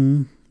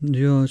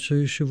 Jo,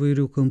 čia iš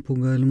įvairių kampų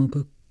galima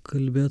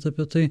pakalbėti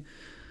apie tai.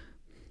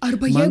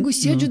 Arba jeigu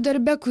sėdžiu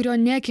darbe, kurio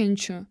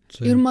nekenčiu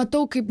ir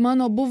matau, kaip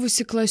mano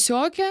buvusi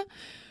klasiokė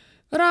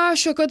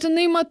rašo, kad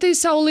jinai matai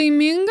savo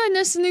laiminga,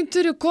 nes jinai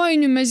turi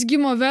kojinių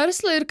mezgimo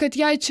verslą ir kad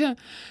jai čia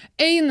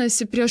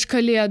einasi prieš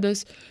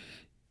kalėdas.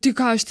 Tai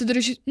ką aš tada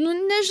rašyt?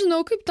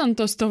 Nežinau, kaip ten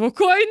tos tavo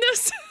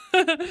kojinės.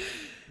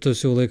 Tu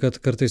siūlai, kad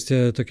kartais tie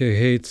tokie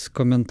hate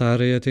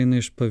komentarai ateina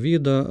iš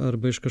pavydo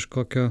arba iš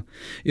kažkokio.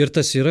 Ir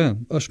tas yra.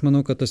 Aš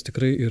manau, kad tas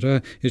tikrai yra.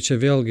 Ir čia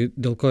vėlgi,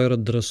 dėl ko yra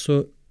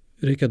drąsu,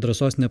 reikia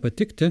drąsos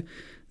nepatikti,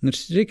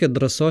 nes reikia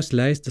drąsos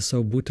leisti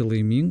savo būti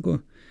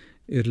laimingu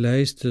ir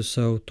leisti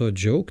savo to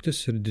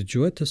džiaugtis ir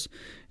didžiuotis.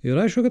 Ir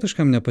aišku, kad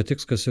kažkam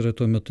nepatiks, kas yra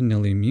tuo metu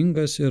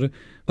nelaimingas ir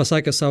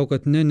pasakė savo,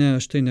 kad ne,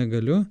 aš tai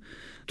negaliu.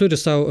 Turi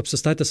savo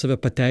apsistatę save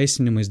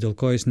pateisinimais, dėl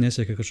ko jis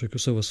nesiekia kažkokių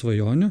savo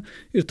svajonių.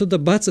 Ir tada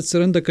bats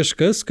atsiranda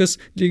kažkas, kas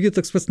lygiai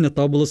toks pats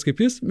netobulas kaip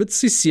jis, bet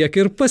jis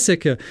siekia ir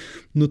pasiekia.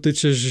 Tai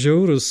čia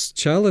žiaurus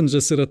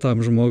challenge'as yra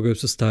tam žmogui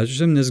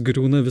apsistačiusiam, nes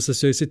griūna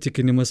visas jo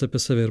įsitikinimas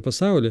apie save ir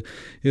pasaulį.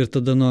 Ir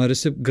tada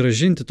norisi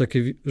grąžinti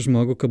tokį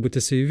žmogų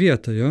kabutėse į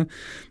vietą. Jo?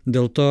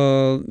 Dėl to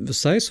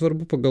visai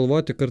svarbu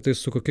pagalvoti kartais,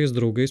 su kokiais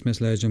draugais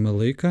mes leidžiame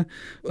laiką.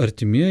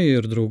 Artimieji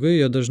ir draugai,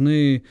 jie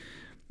dažnai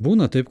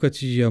būna taip, kad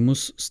jie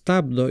mus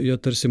stabdo, jie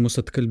tarsi mus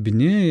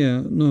atkalbinėja,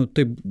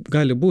 taip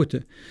gali būti.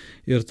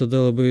 Ir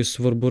tada labai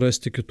svarbu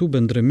rasti kitų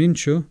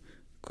bendraminčių,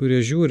 kurie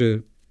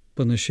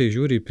panašiai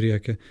žiūri į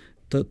priekį.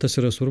 Tas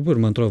yra svarbu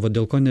ir man atrodo,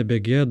 dėl ko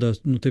nebegėda,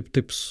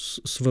 taip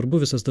svarbu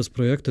visas tas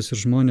projektas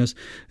ir žmonės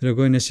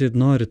reaguoja, nes jie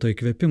nori to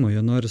įkvėpimo,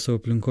 jie nori savo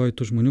aplinkoje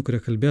tų žmonių,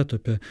 kurie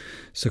kalbėtų apie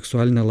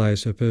seksualinę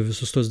laisvę, apie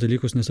visus tos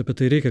dalykus, nes apie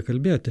tai reikia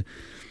kalbėti.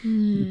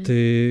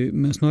 Tai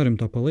mes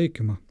norim to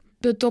palaikymo.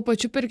 Bet tuo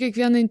pačiu per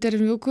kiekvieną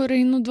interviu, kur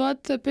einu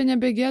duoti apie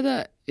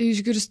nebegėdą,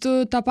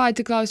 išgirstu tą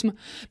patį klausimą.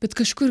 Bet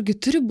kažkurgi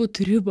turi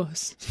būti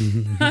ribos.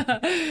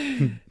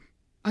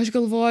 Aš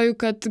galvoju,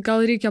 kad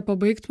gal reikia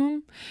pabaigti mum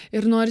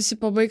ir norisi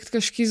pabaigti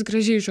kažkokiais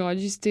gražiais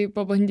žodžiais, tai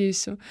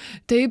pabandysiu.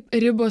 Taip,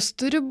 ribos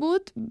turi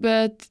būti,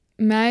 bet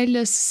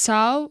meilės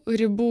savo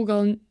ribų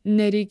gal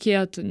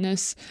nereikėtų,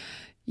 nes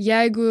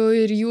jeigu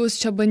ir jūs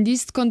čia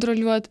bandysit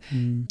kontroliuoti,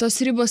 tos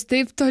ribos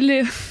taip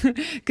toli,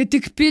 kad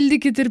tik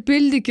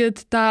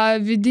pildykit tą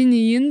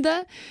vidinį indą,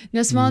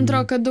 nes man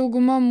atrodo, kad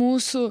dauguma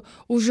mūsų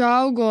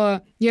užaugo,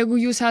 jeigu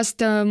jūs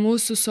esate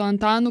mūsų su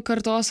Antanu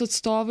kartos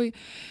atstovai,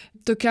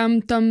 tokiam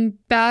tam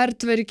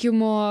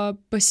pertvarkymo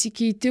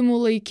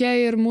pasikeitimų laike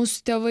ir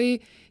mūsų tėvai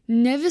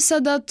ne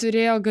visada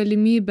turėjo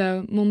galimybę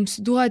mums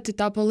duoti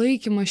tą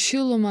palaikymą,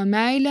 šilumą,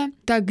 meilę,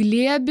 tą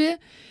glėbį,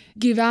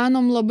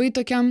 gyvenom labai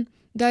tokiam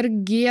dar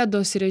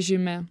gėdos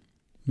režime.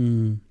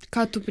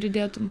 Ką tu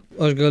pridėtum?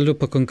 Aš galiu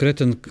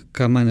pakonkretinti,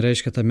 ką man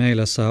reiškia ta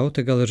meilė savo,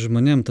 tai gal ir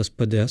žmonėm tas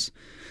padės,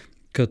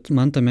 kad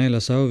man ta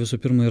meilė savo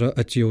visų pirma yra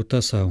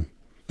atjauta savo.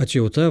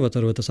 Atjauta,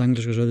 arba tas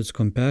angliškas žodis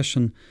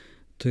compassion,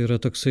 tai yra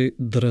toksai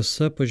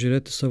drąsa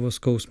pažiūrėti savo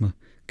skausmą.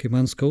 Kai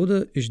man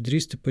skauda,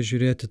 išdrįsti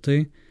pažiūrėti tai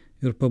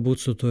ir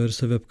pabūti su tuo ir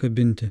save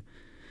apkabinti.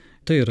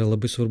 Tai yra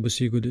labai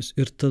svarbus įgūdis.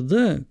 Ir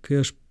tada,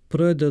 kai aš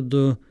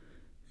pradedu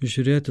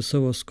žiūrėti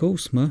savo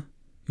skausmą,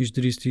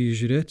 išdrįsti jį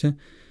žiūrėti,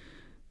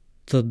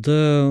 tada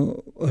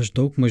aš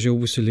daug mažiau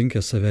būsiu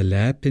linkęs save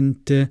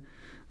lepinti,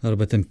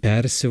 arba ten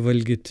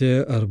persivalgyti,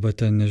 arba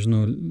ten,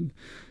 nežinau,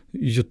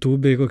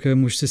 YouTube'ai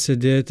kokiam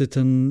užsisėdėti,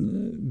 ten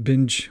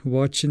binge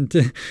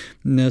watchinti,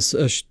 nes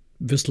aš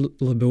vis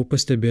labiau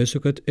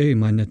pastebėsiu, kad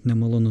man net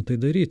nemalonu tai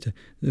daryti.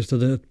 Ir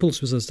tada atpuls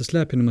visas tas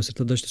lepinimas ir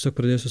tada aš tiesiog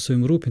pradėsiu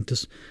savim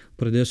rūpintis,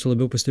 pradėsiu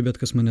labiau pastebėti,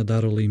 kas mane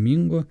daro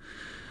laimingu,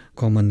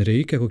 ko man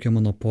reikia, kokie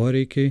mano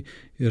poreikiai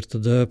ir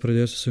tada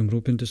pradėsiu savim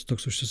rūpintis,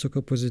 toks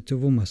užsisuka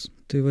pozityvumas.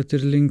 Tai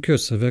ir linkiu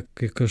save,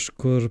 kai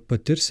kažkur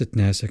patirsit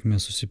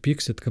nesėkmę,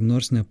 susipyksit, kam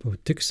nors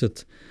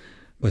nepatiksit,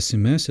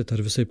 pasimesit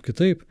ar visaip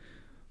kitaip.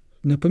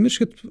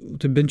 Nepamirškit,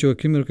 tai bent jau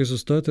akimirkai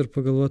sustoti ir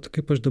pagalvoti,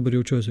 kaip aš dabar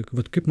jaučiuosi,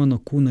 kaip mano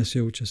kūnas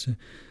jaučiasi.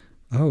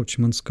 Auč,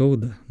 man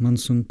skauda, man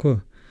sunku.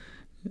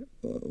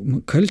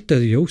 Kaltę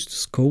jausti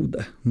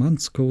skauda, man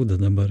skauda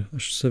dabar,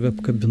 aš save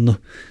apkabinu.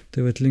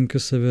 Tai linkiu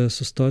save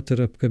sustoti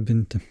ir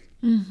apkabinti.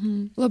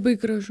 Labai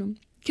gražu.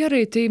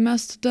 Gerai, tai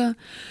mes tada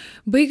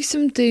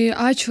baigsim, tai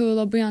ačiū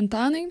labai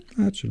Antanai.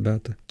 Ačiū,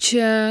 Beata.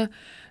 Čia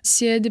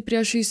sėdi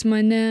priešais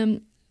mane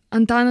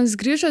Antanas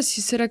Grižas,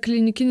 jis yra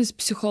klinikinis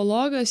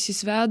psichologas,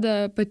 jis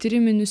veda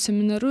patyriminius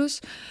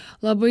seminarus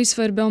labai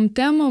svarbiom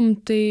temom,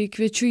 tai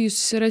kviečiu jį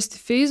susirasti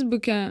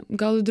Facebook'e,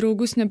 gal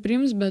draugus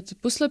nepriims, bet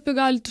puslapį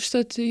galite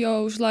užtat jo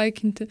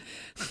užlaikinti.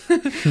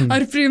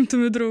 Ar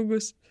priimtumį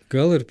draugus?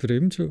 Gal ir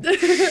priimčiau.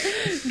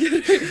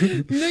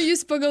 Gerai.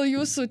 Jis pagal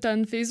jūsų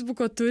ten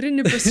Facebook'o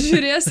turinį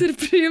pasižiūrės ir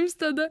priims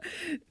tada.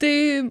 Tai,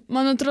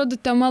 man atrodo,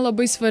 tema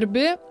labai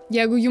svarbi.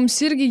 Jeigu jums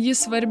irgi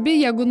jis svarbi,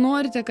 jeigu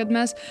norite, kad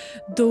mes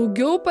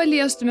daugiau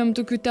paliestumėm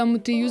tokių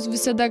temų, tai jūs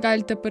visada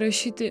galite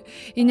parašyti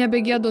į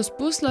Nebegėdos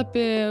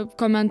puslapį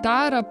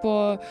komentarą po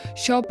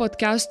šio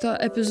podcast'o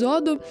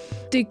epizodų.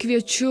 Tai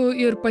kviečiu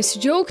ir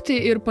pasidžiaugti,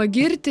 ir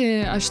pagirti.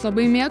 Aš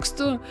labai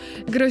mėgstu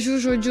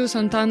gražius žodžius,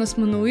 Antanas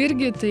manau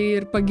irgi, tai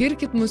ir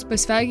pagirkit mus,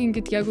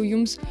 pasveikinkit, jeigu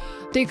jums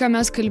tai, ką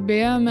mes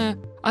kalbėjome,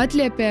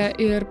 atliepė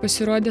ir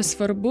pasirodė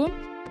svarbu.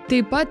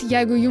 Taip pat,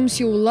 jeigu jums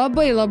jau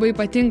labai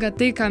patinka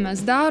tai, ką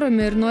mes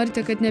darome ir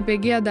norite, kad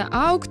Nebegėda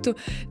augtų,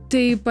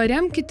 tai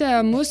paremkite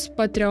mus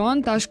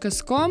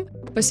patreon.com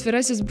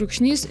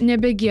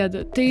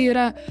 _nebegėda. Tai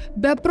yra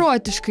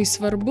beprotiškai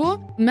svarbu,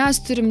 mes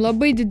turim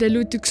labai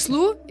didelių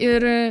tikslų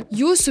ir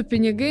jūsų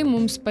pinigai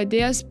mums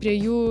padės prie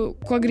jų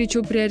kuo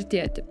greičiau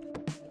priartėti.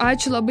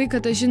 Ačiū labai,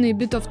 Katažinai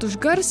Bitoft už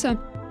garsą,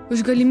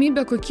 už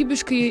galimybę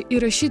kokybiškai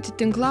įrašyti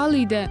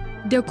tinklalaidę.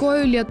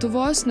 Dėkoju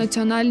Lietuvos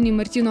nacionaliniai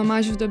Martyno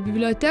Mažvydo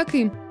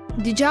bibliotekai.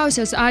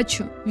 Didžiausias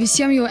ačiū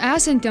visiems jau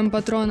esantiem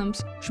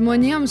patronams,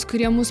 žmonėms,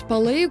 kurie mus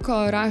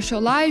palaiko,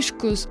 rašo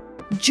laiškus,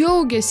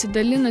 džiaugiasi,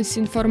 dalinasi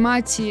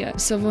informaciją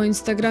savo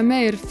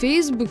Instagrame ir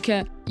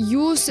Facebook'e.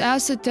 Jūs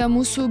esate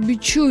mūsų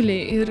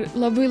bičiuliai ir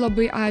labai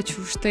labai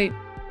ačiū už tai.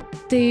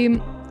 Tai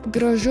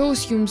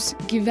gražaus jums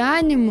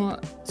gyvenimo,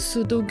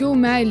 su daugiau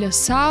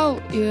meilės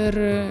sau ir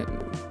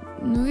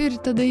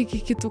tada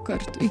iki kitų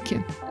kartų.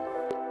 Iki.